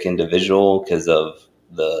a sick individual because of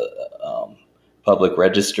the public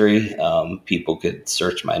registry. People could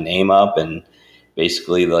search my name up and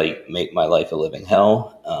basically like make my life a living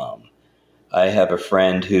hell. I have a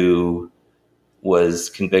friend who was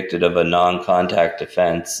convicted of a non-contact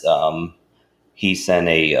offense. He sent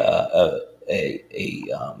a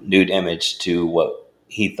nude image to what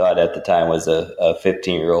he thought at the time was a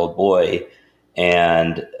 15-year-old boy,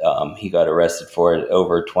 and he got arrested for it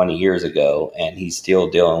over 20 years ago, and he's still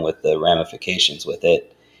dealing with the ramifications with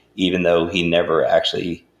it, even though he never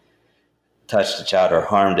actually touched a child or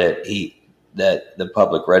harmed it. That the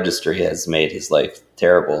public registry has made his life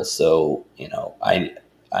terrible. So,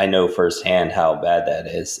 I know firsthand how bad that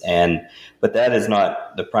is. But that is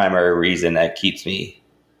not the primary reason that keeps me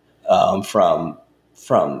from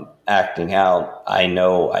acting out. I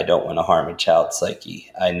know I don't want to harm a child's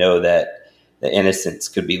psyche. I know that the innocence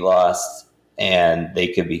could be lost and they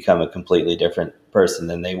could become a completely different person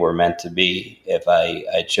than they were meant to be if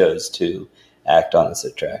I chose to act on this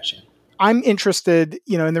attraction. I'm interested,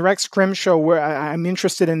 in the Rex Crim show, where I'm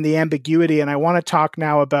interested in the ambiguity, and I want to talk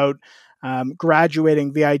now about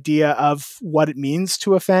graduating the idea of what it means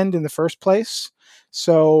to offend in the first place.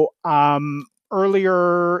 So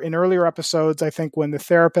earlier episodes, I think when the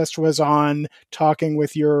therapist was on talking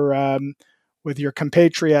with your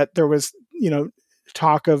compatriot, there was,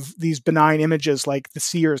 talk of these benign images like the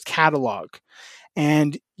Sears catalog.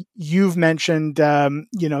 And you've mentioned,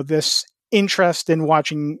 this interest in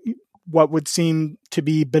watching what would seem to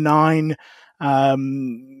be benign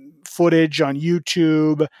footage on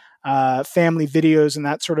YouTube, family videos, and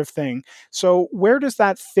that sort of thing. So where does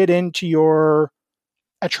that fit into your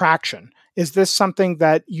attraction? Is this something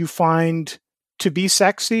that you find to be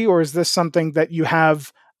sexy, or is this something that you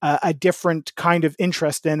have a different kind of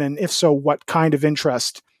interest in? And if so, what kind of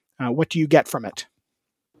interest? What do you get from it?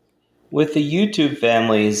 With the YouTube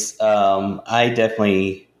families, I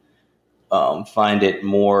definitely find it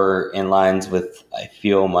more in lines with, I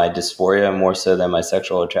feel, my dysphoria more so than my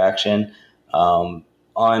sexual attraction.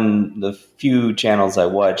 On the few channels I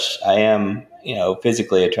watch, I am,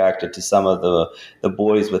 physically attracted to some of the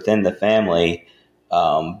boys within the family.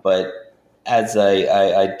 But as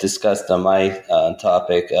I discussed on my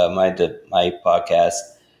topic, my podcast,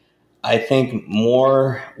 I think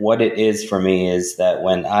more what it is for me is that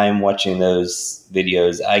when I'm watching those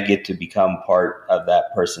videos, I get to become part of that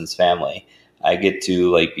person's family. I get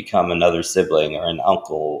to become another sibling or an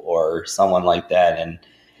uncle or someone like that. And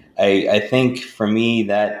I think for me,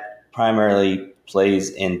 that primarily plays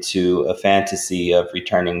into a fantasy of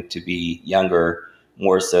returning to be younger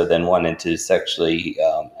more so than wanting to sexually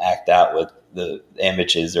act out with the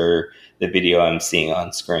images or the video I'm seeing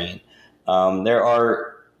on screen. There are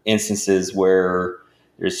instances where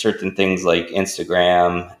there's certain things like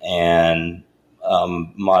Instagram and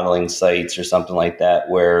modeling sites or something like that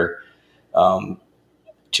where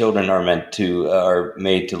children are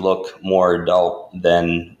made to look more adult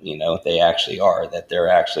than they actually are, that they're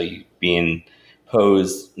actually being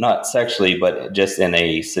posed not sexually but just in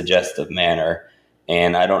a suggestive manner.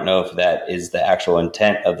 And I don't know if that is the actual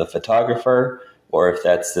intent of the photographer or if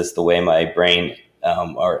that's just the way my brain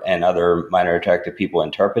and other minor attracted people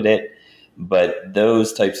interpret it. But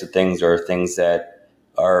those types of things are things that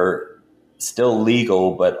are still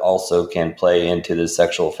legal, but also can play into the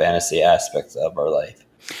sexual fantasy aspects of our life.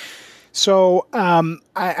 So,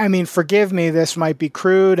 I mean, forgive me, this might be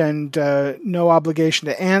crude and no obligation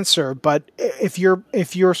to answer, but if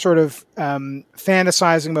you're sort of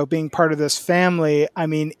fantasizing about being part of this family, I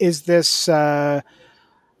mean, is this something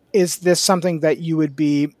that you would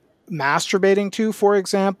be masturbating to, for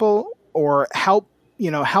example, or help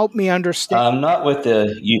me understand? Not with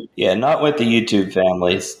the YouTube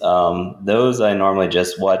families. Those I normally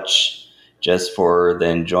just watch just for the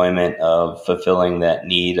enjoyment of fulfilling that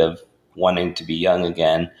need of wanting to be young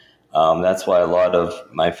again. That's why a lot of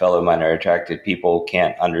my fellow minor attracted people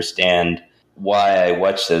can't understand why I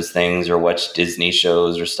watch those things or watch Disney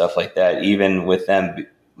shows or stuff like that. Even with them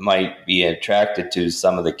might be attracted to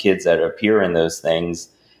some of the kids that appear in those things,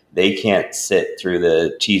 they can't sit through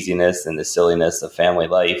the cheesiness and the silliness of family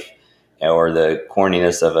life or the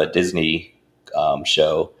corniness of a Disney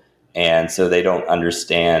show. And so they don't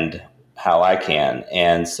understand how I can.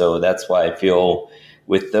 And so that's why I feel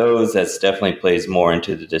with those, that's definitely plays more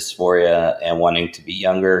into the dysphoria and wanting to be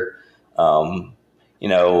younger.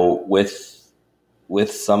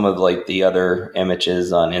 With some of the other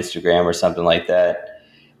images on Instagram or something like that,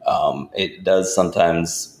 it does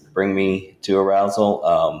sometimes bring me to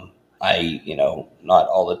arousal. I, not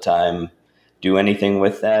all the time do anything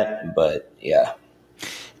with that, but yeah.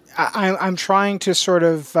 I'm trying to sort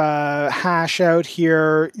of hash out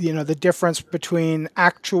here, the difference between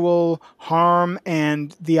actual harm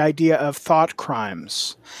and the idea of thought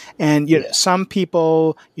crimes. And some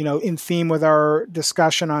people, in theme with our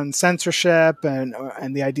discussion on censorship and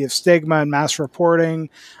the idea of stigma and mass reporting,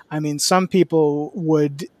 I mean, some people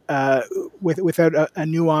would, without a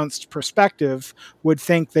nuanced perspective, would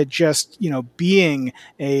think that just being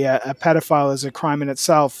a pedophile is a crime in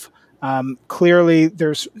itself. Clearly,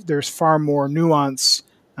 there's far more nuance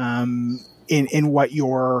in what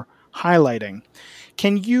you're highlighting.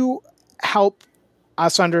 Can you help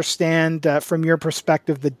us understand, from your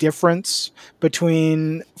perspective, the difference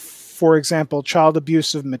between, for example, child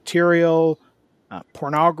abusive material,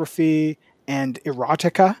 pornography, and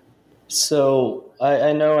erotica? So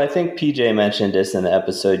I think PJ mentioned this in the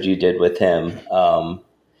episode you did with him.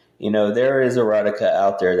 There is erotica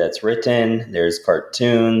out there that's written. There's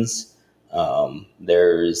cartoons.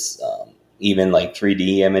 There's even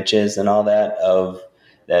 3D images and all that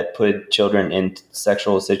that put children in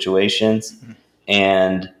sexual situations. Mm-hmm.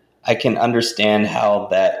 And I can understand how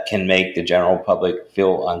that can make the general public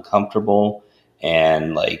feel uncomfortable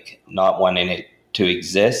and not wanting it to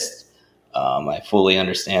exist. I fully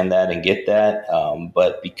understand that and get that.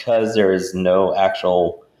 But because there is no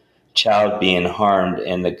actual child being harmed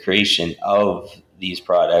in the creation of these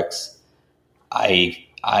products, I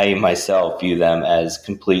I myself view them as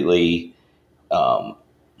completely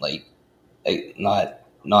like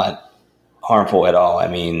not harmful at all. I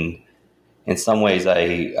mean, in some ways,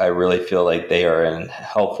 I really feel like they are a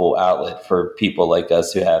helpful outlet for people like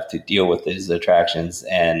us who have to deal with these attractions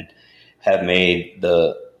and have made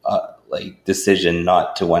the decision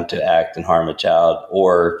not to want to act and harm a child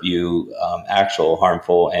or view actual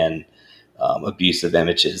harmful and abusive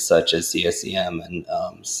images such as CSEM and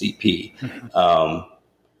CP.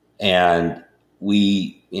 And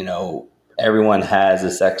we, everyone has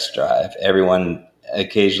a sex drive. Everyone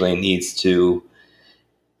occasionally needs to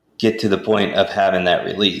get to the point of having that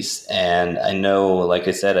release. And I know, like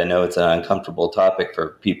I said, I know it's an uncomfortable topic for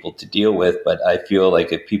people to deal with, but I feel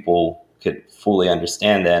like if people could fully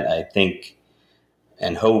understand that, I think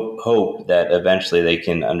and hope that eventually they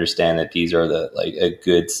can understand that these are a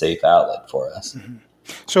good, safe outlet for us. Mm-hmm.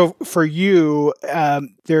 So for you,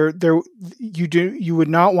 you would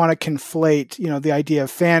not want to conflate, the idea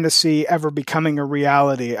of fantasy ever becoming a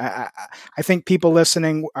reality. I think people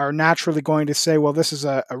listening are naturally going to say, well, this is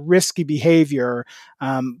a risky behavior.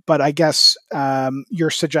 But I guess you're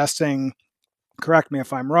suggesting, correct me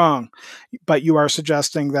if I'm wrong, but you are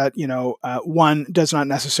suggesting that, one does not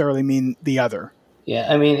necessarily mean the other. Yeah,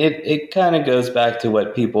 I mean, it kind of goes back to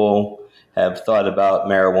what people have thought about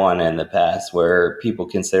marijuana in the past, where people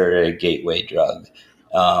consider it a gateway drug.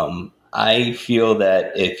 I feel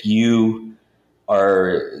that if you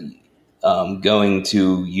are going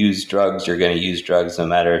to use drugs, you're going to use drugs no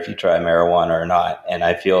matter if you try marijuana or not. And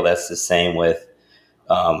I feel that's the same with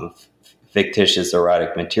fictitious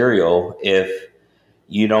erotic material. If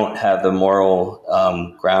you don't have the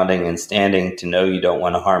moral grounding and standing to know you don't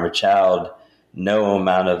want to harm a child, no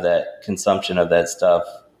amount of that consumption of that stuff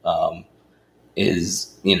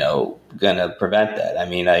is, going to prevent that. I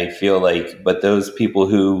mean, I feel like, but those people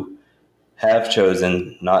who have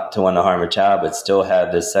chosen not to want to harm a child, but still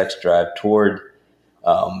have this sex drive toward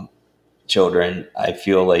children, I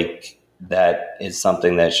feel like that is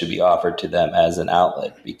something that should be offered to them as an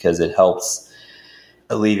outlet, because it helps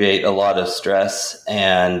alleviate a lot of stress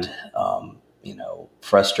and,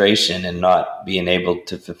 frustration and not being able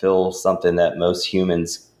to fulfill something that most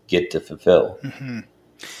humans get to fulfill. Mm-hmm.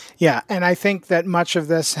 Yeah, and I think that much of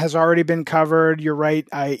this has already been covered. You're right.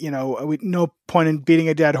 No point in beating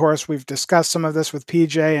a dead horse. We've discussed some of this with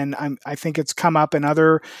PJ, and I think it's come up in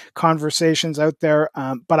other conversations out there.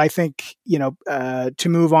 But I think, to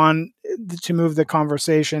move the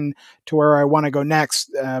conversation to where I want to go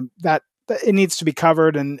next, that it needs to be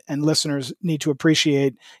covered, and listeners need to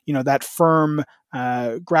appreciate, that firm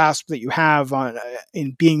grasp that you have on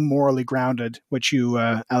in being morally grounded, which you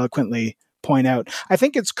eloquently point out. I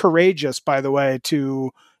think it's courageous, by the way,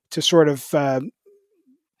 to sort of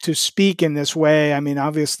to speak in this way. I mean,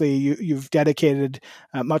 obviously, you've dedicated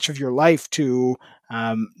much of your life to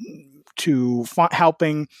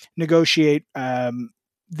helping negotiate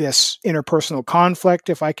this interpersonal conflict,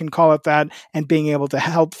 if I can call it that, and being able to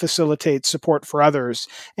help facilitate support for others.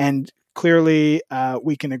 And clearly,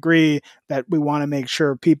 we can agree that we want to make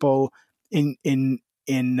sure people in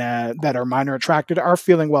that are minor attracted are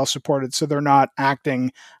feeling well supported, so they're not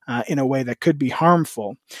acting in a way that could be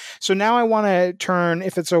harmful. So now I want to turn,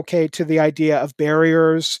 if it's okay, to the idea of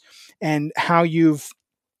barriers and how you've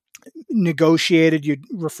negotiated. You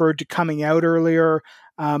referred to coming out earlier.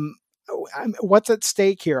 What's at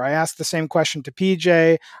stake here? I asked the same question to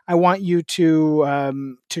PJ. I want you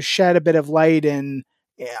to shed a bit of light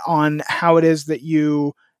on how it is that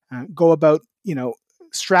you go about,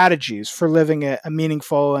 strategies for living a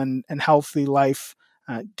meaningful and healthy life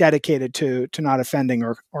dedicated to not offending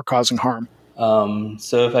or causing harm.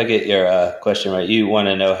 So if I get your question right, you want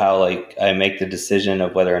to know how I make the decision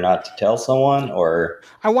of whether or not to tell someone, or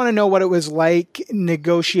I want to know what it was like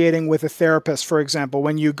negotiating with a therapist, for example,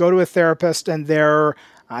 when you go to a therapist and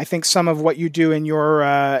I think some of what you do in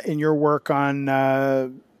your work on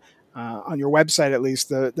your website, at least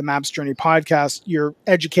the MAPS Journey podcast, you're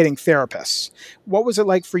educating therapists. What was it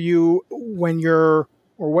like for you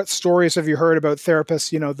or what stories have you heard about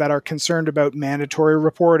therapists, that are concerned about mandatory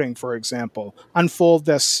reporting, for example? Unfold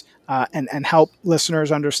this and help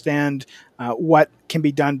listeners understand what can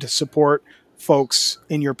be done to support folks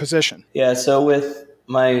in your position. Yeah. So with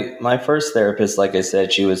my first therapist, like I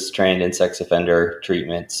said, she was trained in sex offender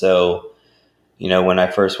treatment. So, when I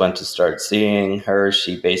first went to start seeing her,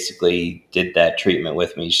 she basically did that treatment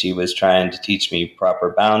with me. She was trying to teach me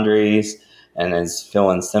proper boundaries and is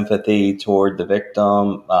feeling sympathy toward the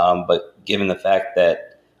victim. But given the fact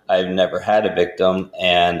that I've never had a victim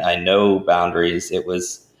and I know boundaries, it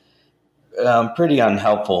was pretty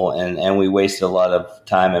unhelpful, and we wasted a lot of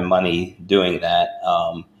time and money doing that.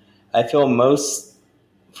 I feel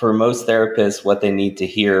for most therapists, what they need to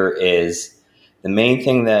hear is the main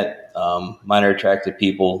thing that minor attracted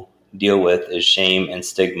people deal with is shame and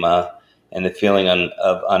stigma and the feeling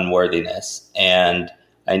of unworthiness. And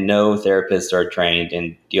I know therapists are trained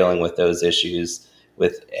in dealing with those issues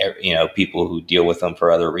with people who deal with them for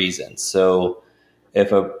other reasons. So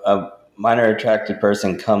if a minor attracted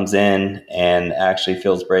person comes in and actually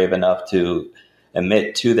feels brave enough to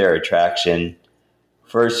admit to their attraction,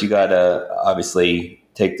 first you got to obviously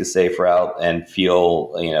take the safe route and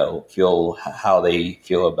feel how they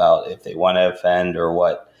feel about if they want to offend or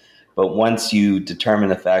what. But once you determine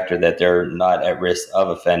the factor that they're not at risk of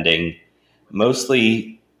offending,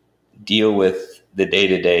 mostly deal with the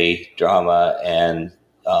day-to-day drama and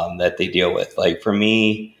that they deal with. Like for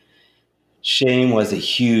me, shame was a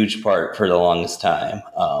huge part for the longest time.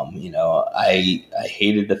 I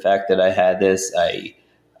hated the fact that I had this. I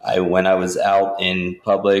when I was out in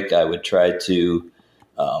public, I would try to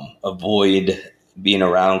avoid being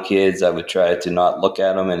around kids. I would try to not look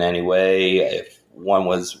at them in any way. If one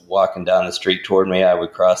was walking down the street toward me, I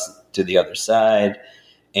would cross to the other side.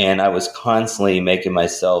 And I was constantly making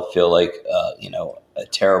myself feel like, a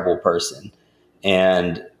terrible person.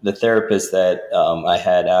 And the therapist that I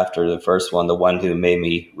had after the first one, the one who made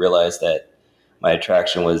me realize that my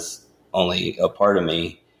attraction was only a part of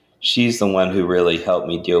me, she's the one who really helped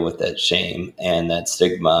me deal with that shame and that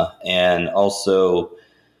stigma. And also,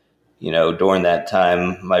 during that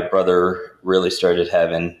time, my brother really started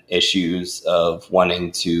having issues of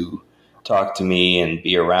wanting to talk to me and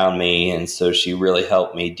be around me. And so she really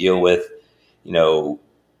helped me dealing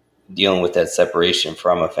with that separation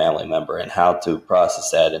from a family member and how to process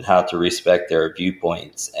that and how to respect their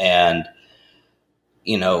viewpoints. And,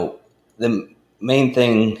 the main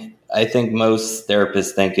thing, I think most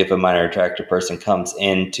therapists think if a minor attracted person comes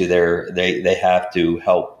into they have to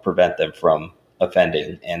help prevent them from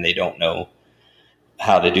offending, and they don't know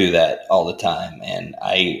how to do that all the time. And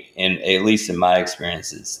at least in my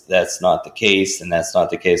experiences, that's not the case. And that's not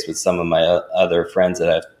the case with some of my other friends that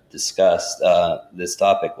I've discussed this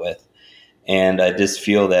topic with. And I just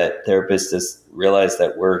feel that therapists just realize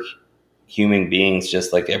that we're human beings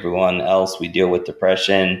just like everyone else. We deal with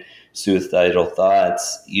depression, suicidal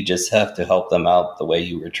thoughts. You just have to help them out the way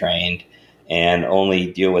you were trained, and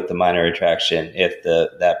only deal with the minor attraction if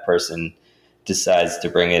that person decides to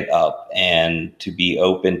bring it up, and to be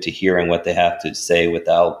open to hearing what they have to say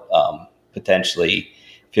without potentially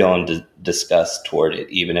feeling disgust toward it,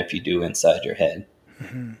 even if you do inside your head.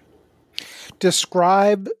 Mm-hmm.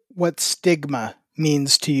 Describe what stigma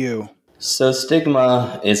means to you. So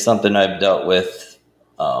stigma is something I've dealt with,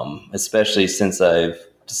 especially since I've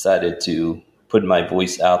decided to put my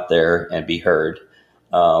voice out there and be heard.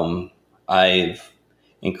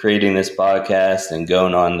 In creating this podcast and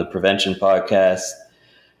going on the prevention podcast,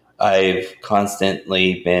 I've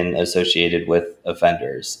constantly been associated with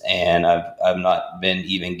offenders, and I've not been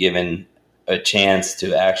even given a chance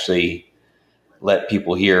to actually let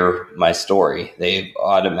people hear my story. They've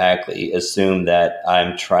automatically assumed that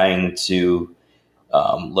I'm trying to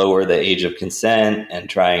lower the age of consent and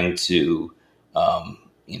trying to,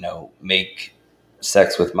 make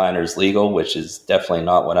sex with minors legal, which is definitely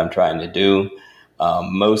not what I'm trying to do.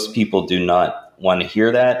 Most people do not want to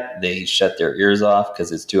hear that. They shut their ears off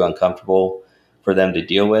because it's too uncomfortable for them to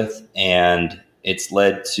deal with. And it's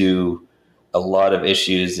led to a lot of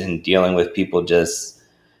issues in dealing with people just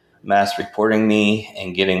mass reporting me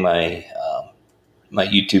and getting my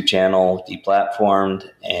YouTube channel deplatformed.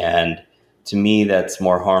 And to me, that's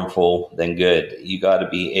more harmful than good. You got to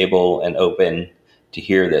be able and open to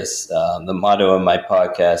hear this. The motto of my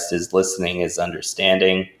podcast is listening is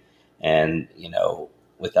understanding. And,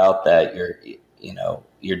 without that,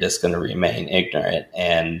 you're just going to remain ignorant,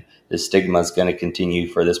 and the stigma is going to continue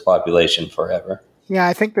for this population forever. Yeah,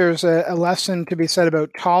 I think there's a lesson to be said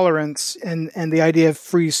about tolerance and the idea of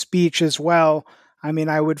free speech as well. I mean,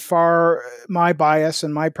 my bias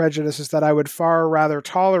and my prejudice is that I would far rather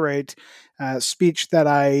tolerate speech that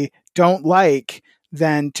I don't like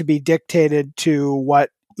than to be dictated to what,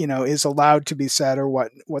 is allowed to be said or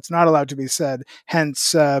what's not allowed to be said.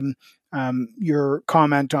 Hence, your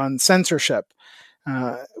comment on censorship.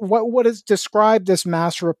 What is describe this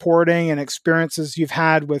mass reporting and experiences you've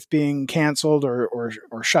had with being canceled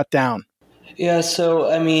or shut down? Yeah, so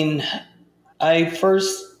I mean, I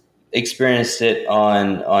first experienced it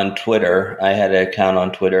on Twitter. I had an account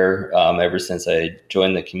on Twitter ever since I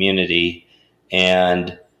joined the community,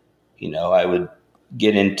 and I would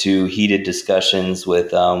get into heated discussions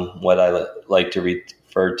with what I like to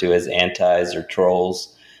referred to as antis or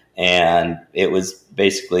trolls. And it was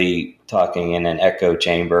basically talking in an echo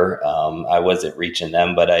chamber. I wasn't reaching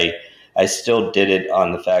them, but I still did it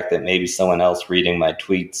on the fact that maybe someone else reading my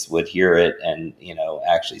tweets would hear it and,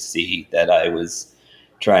 actually see that I was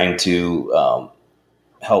trying to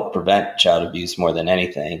help prevent child abuse more than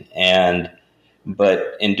anything.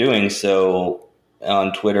 But in doing so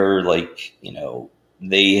on Twitter,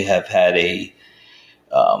 they have had a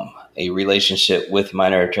relationship with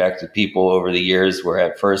minor attracted people over the years, where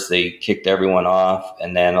at first they kicked everyone off,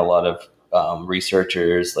 and then a lot of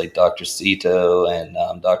researchers like Dr. Cito and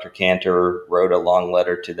Dr. Cantor wrote a long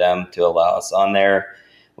letter to them to allow us on there,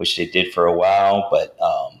 which they did for a while. But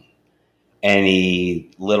any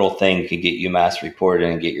little thing could get you mass reported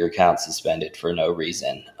and get your account suspended for no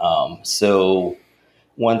reason. So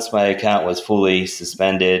once my account was fully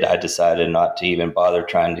suspended, I decided not to even bother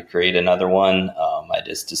trying to create another one. I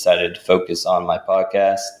just decided to focus on my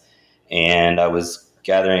podcast, and I was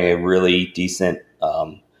gathering a really decent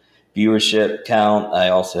viewership count. I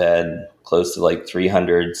also had close to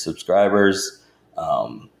 300 subscribers,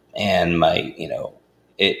 and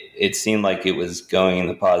it seemed like it was going in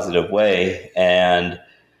the positive way. And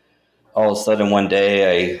all of a sudden one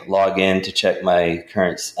day I log in to check my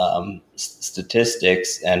current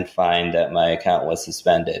statistics and find that my account was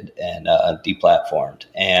suspended and deplatformed.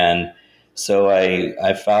 And so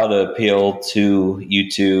I filed an appeal to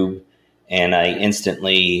YouTube, and I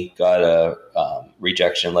instantly got a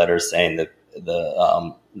rejection letter saying that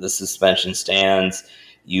the suspension stands.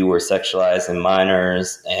 You were sexualizing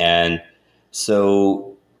minors. And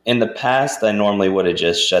so in the past, I normally would have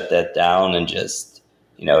just shut that down and just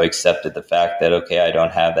accepted the fact that, okay, I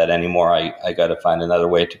don't have that anymore. I got to find another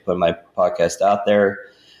way to put my podcast out there.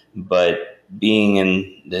 But being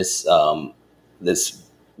in this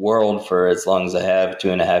world for as long as I have,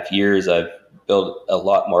 2.5 years, I've built a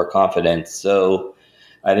lot more confidence. So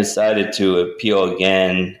I decided to appeal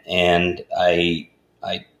again, and I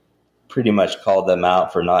pretty much called them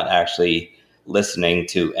out for not actually listening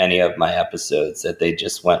to any of my episodes, that they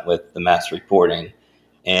just went with the mass reporting.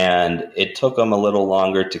 And it took them a little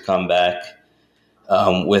longer to come back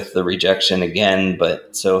with the rejection again.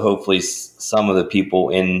 But so hopefully some of the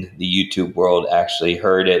people in the YouTube world actually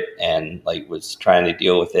heard it and was trying to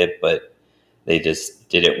deal with it, but they just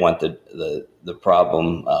didn't want the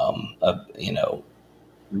problem of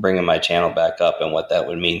bringing my channel back up and what that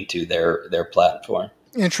would mean to their platform.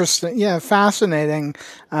 Interesting. Yeah, fascinating.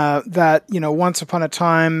 That once upon a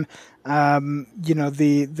time,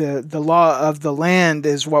 the law of the land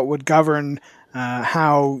is what would govern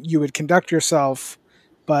how you would conduct yourself.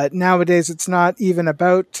 But nowadays, it's not even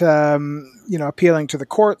about appealing to the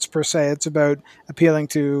courts per se. It's about appealing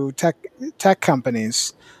to tech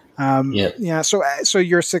companies. Yeah. So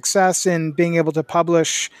your success in being able to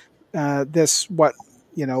publish this what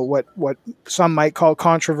some might call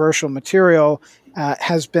controversial material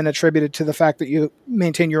has been attributed to the fact that you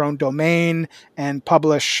maintain your own domain and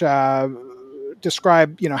publish,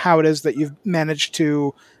 describe, how it is that you've managed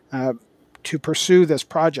to pursue this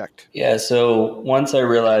project. Yeah. So once I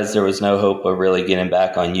realized there was no hope of really getting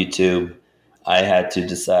back on YouTube, I had to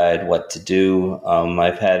decide what to do.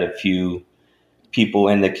 I've had a few people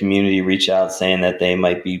in the community reach out saying that they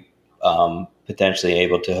might be potentially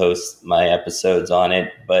able to host my episodes on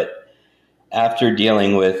it. But after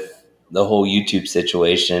dealing with the whole YouTube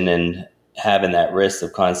situation and having that risk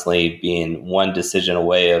of constantly being one decision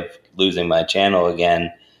away of losing my channel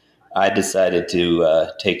again, I decided to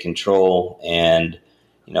take control. And,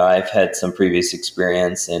 I've had some previous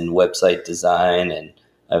experience in website design, and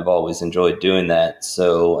I've always enjoyed doing that.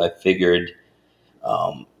 So I figured,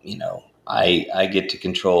 I get to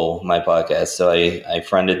control my podcast. So I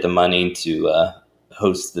fronted the money to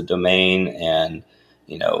host the domain and,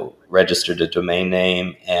 registered a domain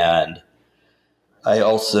name. And I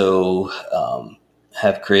also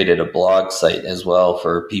have created a blog site as well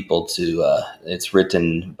for people to, it's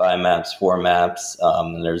written by Maps for Maps.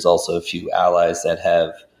 And there's also a few allies that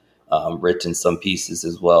have written some pieces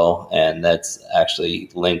as well. And that's actually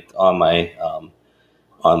linked on my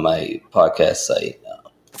podcast site.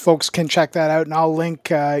 Folks can check that out, and I'll link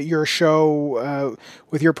your show,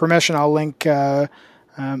 with your permission, I'll link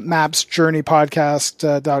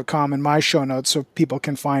mapsjourneypodcast.com in my show notes so people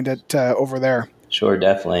can find it over there. Sure,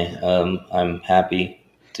 definitely. I'm happy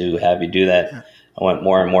to have you do that. Yeah. I want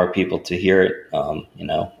more and more people to hear it.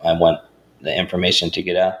 I want the information to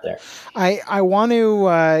get out there. I want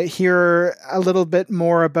to hear a little bit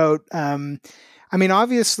more about,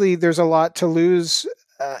 obviously there's a lot to lose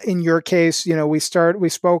in your case, we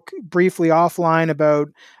spoke briefly offline about,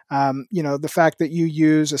 the fact that you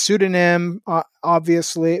use a pseudonym,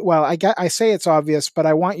 obviously. Well, I say it's obvious, but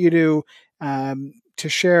I want you to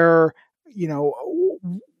share,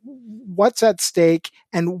 what's at stake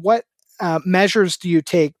and what measures do you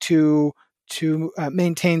take to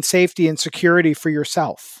maintain safety and security for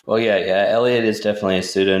yourself? Well, yeah. Elliott is definitely a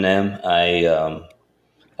pseudonym.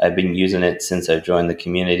 I've been using it since I've joined the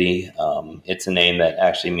community. It's a name that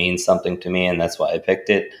actually means something to me, and that's why I picked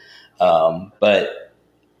it. But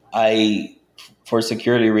for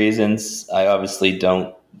security reasons, I obviously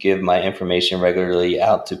don't give my information regularly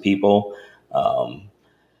out to people.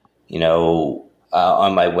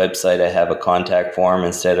 On my website, I have a contact form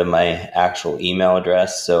instead of my actual email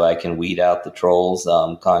address, so I can weed out the trolls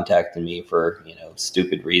contacting me for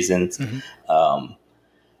stupid reasons. Mm-hmm.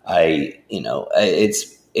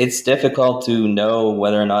 It's difficult to know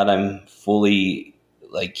whether or not I'm fully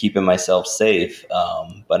keeping myself safe,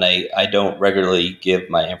 but I don't regularly give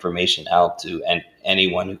my information out to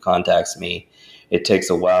anyone who contacts me. It takes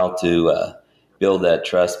a while to build that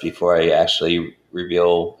trust before I actually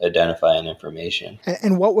reveal identifying information.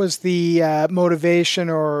 And what was the motivation?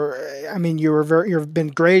 Or, I mean, you've been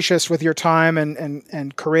gracious with your time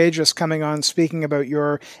and courageous coming on speaking about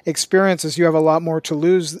your experiences. You have a lot more to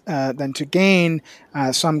lose than to gain.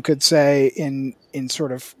 Some could say in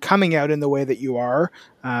sort of coming out in the way that you are.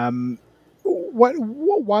 Why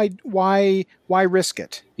risk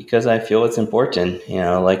it? Because I feel it's important.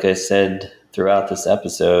 Like I said throughout this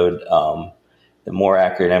episode, the more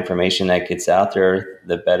accurate information that gets out there,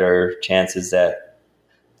 the better chances that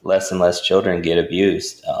less and less children get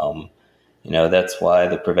abused. That's why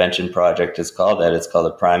the prevention project is called that. It's called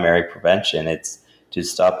the primary prevention. It's to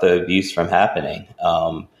stop the abuse from happening.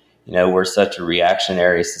 We're such a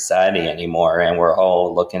reactionary society anymore, and we're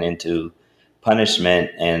all looking into punishment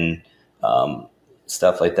and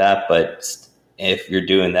stuff like that. But if you're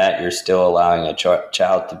doing that, you're still allowing a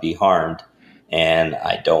child to be harmed. And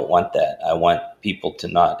I don't want that. I want people to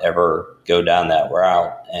not ever go down that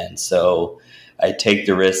route. And so I take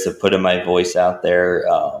the risk of putting my voice out there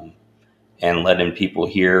and letting people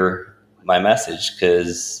hear my message.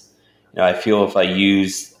 Because I feel if I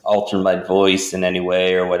alter my voice in any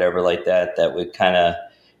way or whatever like that, that would kind of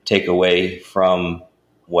take away from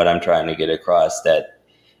what I'm trying to get across. That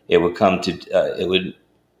it would it would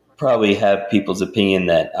probably have people's opinion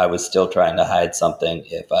that I was still trying to hide something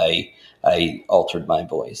if I altered my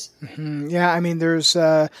voice. Mm-hmm. Yeah, I mean, there's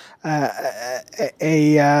an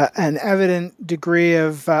evident degree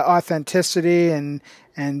of authenticity, and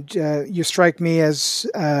you strike me as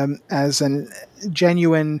a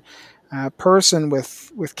genuine person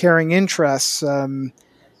with caring interests. But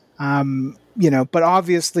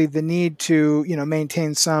obviously the need to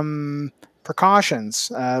maintain some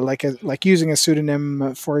precautions, like using a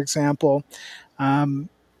pseudonym, for example.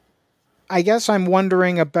 I guess I'm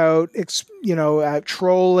wondering about,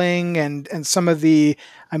 trolling and some of the,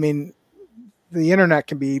 I mean, the internet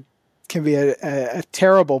can be a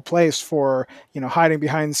terrible place for, hiding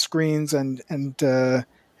behind screens and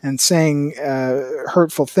saying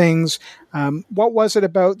hurtful things. What was it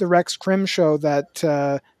about the Rex Crim show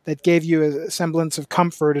that gave you a semblance of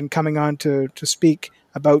comfort in coming on to speak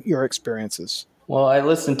about your experiences? Well, I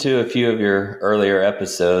listened to a few of your earlier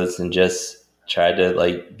episodes and just tried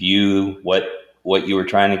to view what you were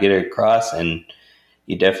trying to get across, and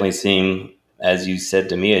you definitely seem, as you said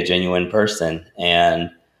to me, a genuine person.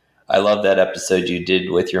 And I love that episode you did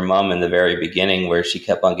with your mom in the very beginning where she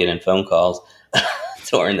kept on getting phone calls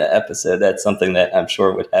during the episode. That's something that I'm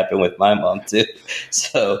sure would happen with my mom too.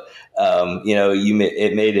 So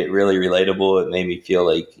it made it really relatable. It made me feel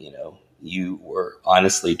like you were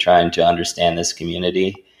honestly trying to understand this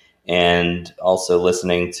community. And also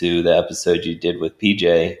listening to the episode you did with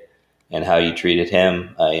PJ and how you treated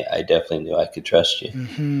him, I definitely knew I could trust you.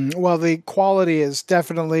 Mm-hmm. Well, the quality has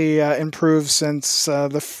definitely improved since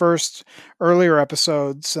the first earlier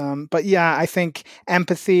episodes. But yeah, I think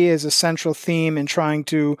empathy is a central theme in trying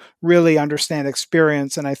to really understand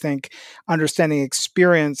experience. And I think understanding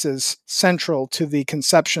experience is central to the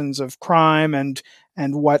conceptions of crime and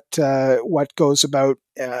what goes about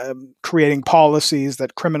creating policies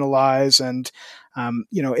that criminalize, and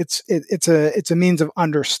it's a means of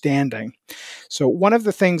understanding. So one of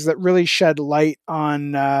the things that really shed light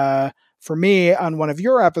on for me on one of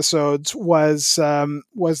your episodes was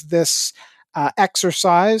this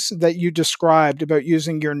exercise that you described about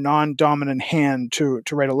using your non-dominant hand to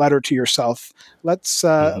write a letter to yourself.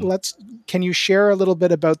 Can you share a little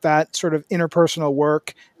bit about that sort of interpersonal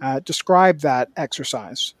work? Describe that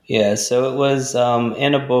exercise. Yeah, so it was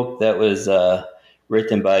in a book that was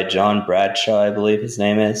written by John Bradshaw, I believe his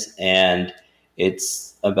name is, and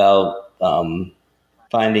it's about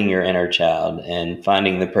finding your inner child and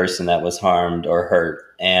finding the person that was harmed or hurt.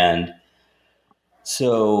 And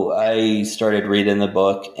so I started reading the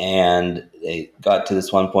book, and it got to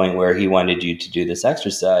this one point where he wanted you to do this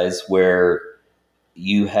exercise where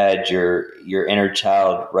you had your inner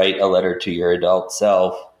child write a letter to your adult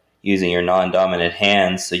self using your non-dominant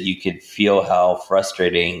hands, so you could feel how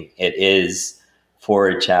frustrating it is for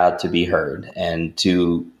a child to be heard and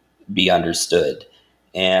to be understood.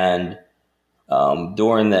 And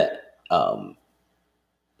during the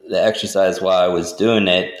exercise, while I was doing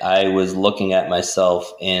it, I was looking at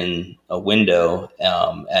myself in a window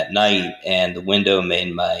at night, and the window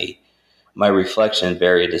made my reflection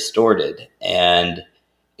very distorted. And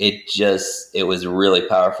it was really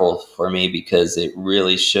powerful for me because it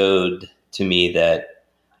really showed to me that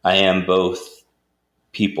I am both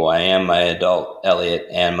people. I am my adult Elliott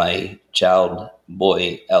and my child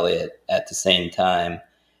boy Elliott at the same time.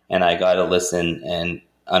 And I got to listen and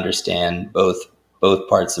understand both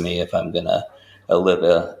parts of me if I'm going to live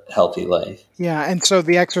a healthy life. Yeah. And so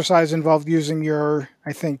the exercise involved using your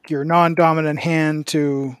non-dominant hand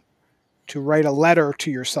to write a letter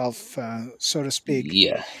to yourself, so to speak.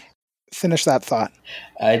 Yeah. Finish that thought.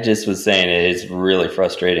 I just was saying it is really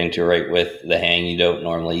frustrating to write with the hand you don't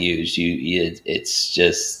normally use. It's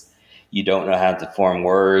just, you don't know how to form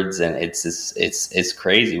words, and it's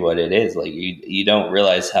crazy what it is. Like you don't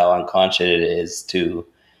realize how unconscious it is to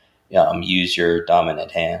use your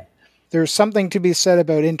dominant hand. There's something to be said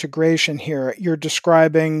about integration here. You're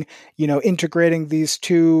describing, integrating these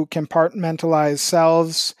two compartmentalized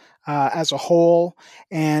selves as a whole.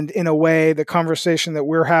 And in a way, the conversation that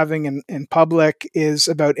we're having in public is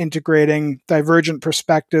about integrating divergent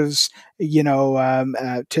perspectives, to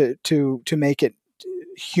make it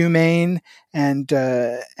humane and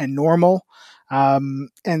normal.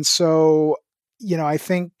 And so, I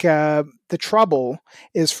think the trouble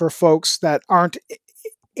is for folks that aren't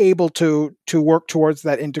able to work towards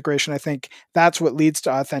that integration. I think that's what leads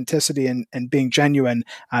to authenticity and being genuine,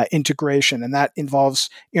 integration, and that involves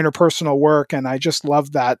interpersonal work. And I just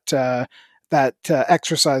love that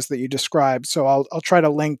exercise that you described. So I'll try to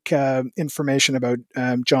link information about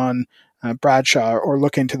John Bradshaw or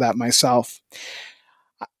look into that myself.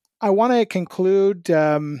 I want to conclude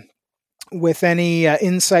with any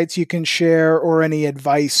insights you can share or any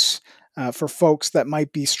advice for folks that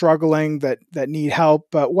might be struggling, that need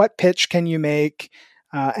help. What pitch can you make,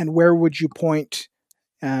 and where would you point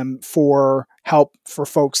for help for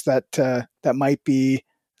folks that might be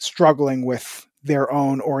struggling with their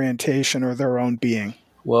own orientation or their own being?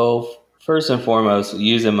 Well, first and foremost,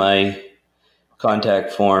 using my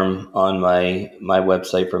contact form on my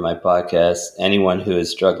website for my podcast, anyone who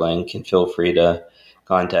is struggling can feel free to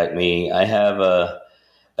contact me. I have a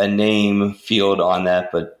name field on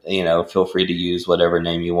that, but feel free to use whatever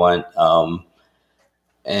name you want. But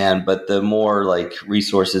the more like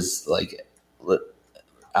resources like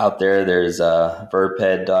out there, there's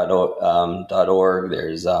verped.org,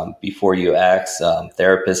 there's Before You Act,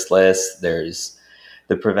 therapist list, there's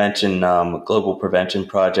the Global Prevention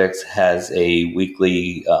Project has a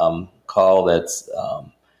weekly call that's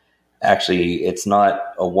actually, it's not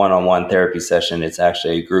a one-on-one therapy session. It's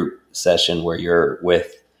actually a group session where you're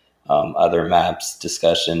with other MAPS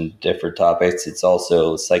discussion, different topics. It's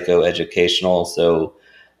also psychoeducational, so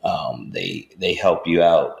they help you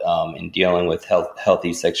out in dealing with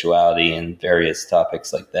healthy sexuality and various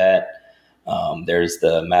topics like that. There's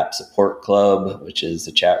the MAP Support Club, which is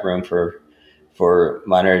a chat room for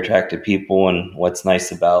minor attracted people, and what's nice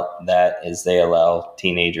about that is they allow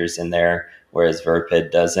teenagers in there, whereas VERPED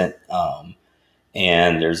doesn't.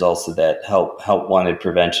 And there's also that help wanted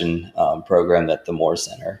prevention program that the Moore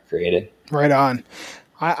Center created. Right on.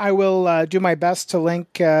 I will do my best to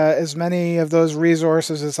link as many of those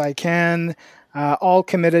resources as I can, all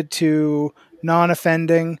committed to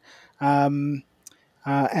non-offending and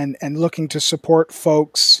looking to support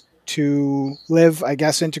folks to live, I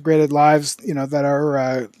guess, integrated lives, that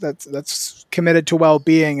are that's committed to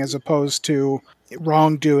well-being as opposed to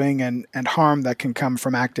wrongdoing and harm that can come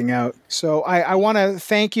from acting out. So I want to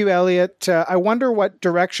thank you, Elliott. I wonder what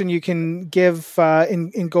direction you can give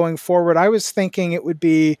in going forward. I was thinking it would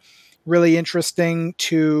be really interesting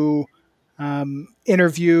to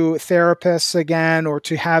interview therapists again, or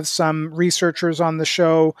to have some researchers on the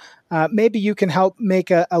show. Maybe you can help make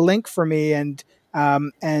a link for me and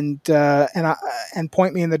and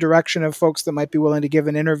point me in the direction of folks that might be willing to give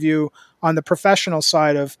an interview on the professional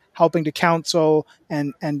side of helping to counsel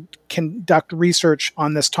and conduct research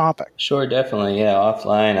on this topic. Sure, definitely. Yeah,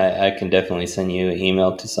 offline, I can definitely send you an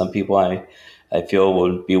email to some people I feel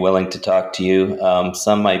would be willing to talk to you.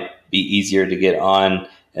 Some might be easier to get on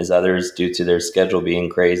as others due to their schedule being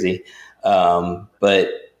crazy. But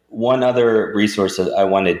one other resource that I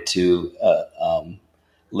wanted to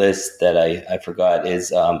list that I forgot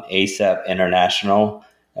is ASAP International.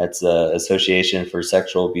 That's the Association for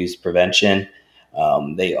Sexual Abuse Prevention.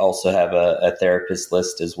 They also have a therapist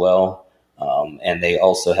list as well. And they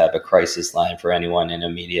also have a crisis line for anyone in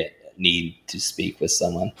immediate need to speak with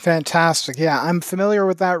someone. Fantastic. Yeah, I'm familiar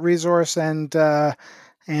with that resource, and I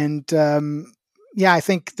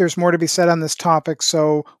think there's more to be said on this topic.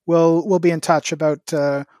 So we'll be in touch about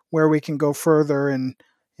where we can go further in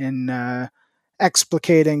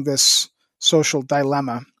explicating this social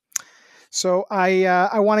dilemma. So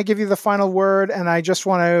I want to give you the final word, and I just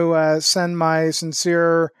want to send my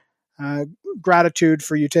sincere gratitude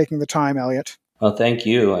for you taking the time, Elliott. Well, thank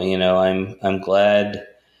you. I'm glad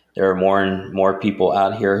there are more and more people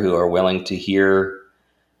out here who are willing to hear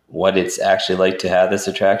what it's actually like to have this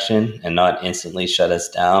attraction and not instantly shut us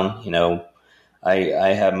down.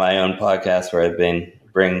 I have my own podcast where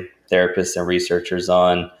bring therapists and researchers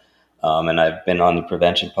on, and I've been on the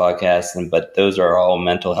prevention podcast, but those are all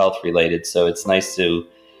mental health related. So it's nice to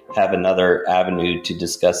have another avenue to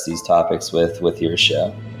discuss these topics with your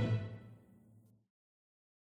show.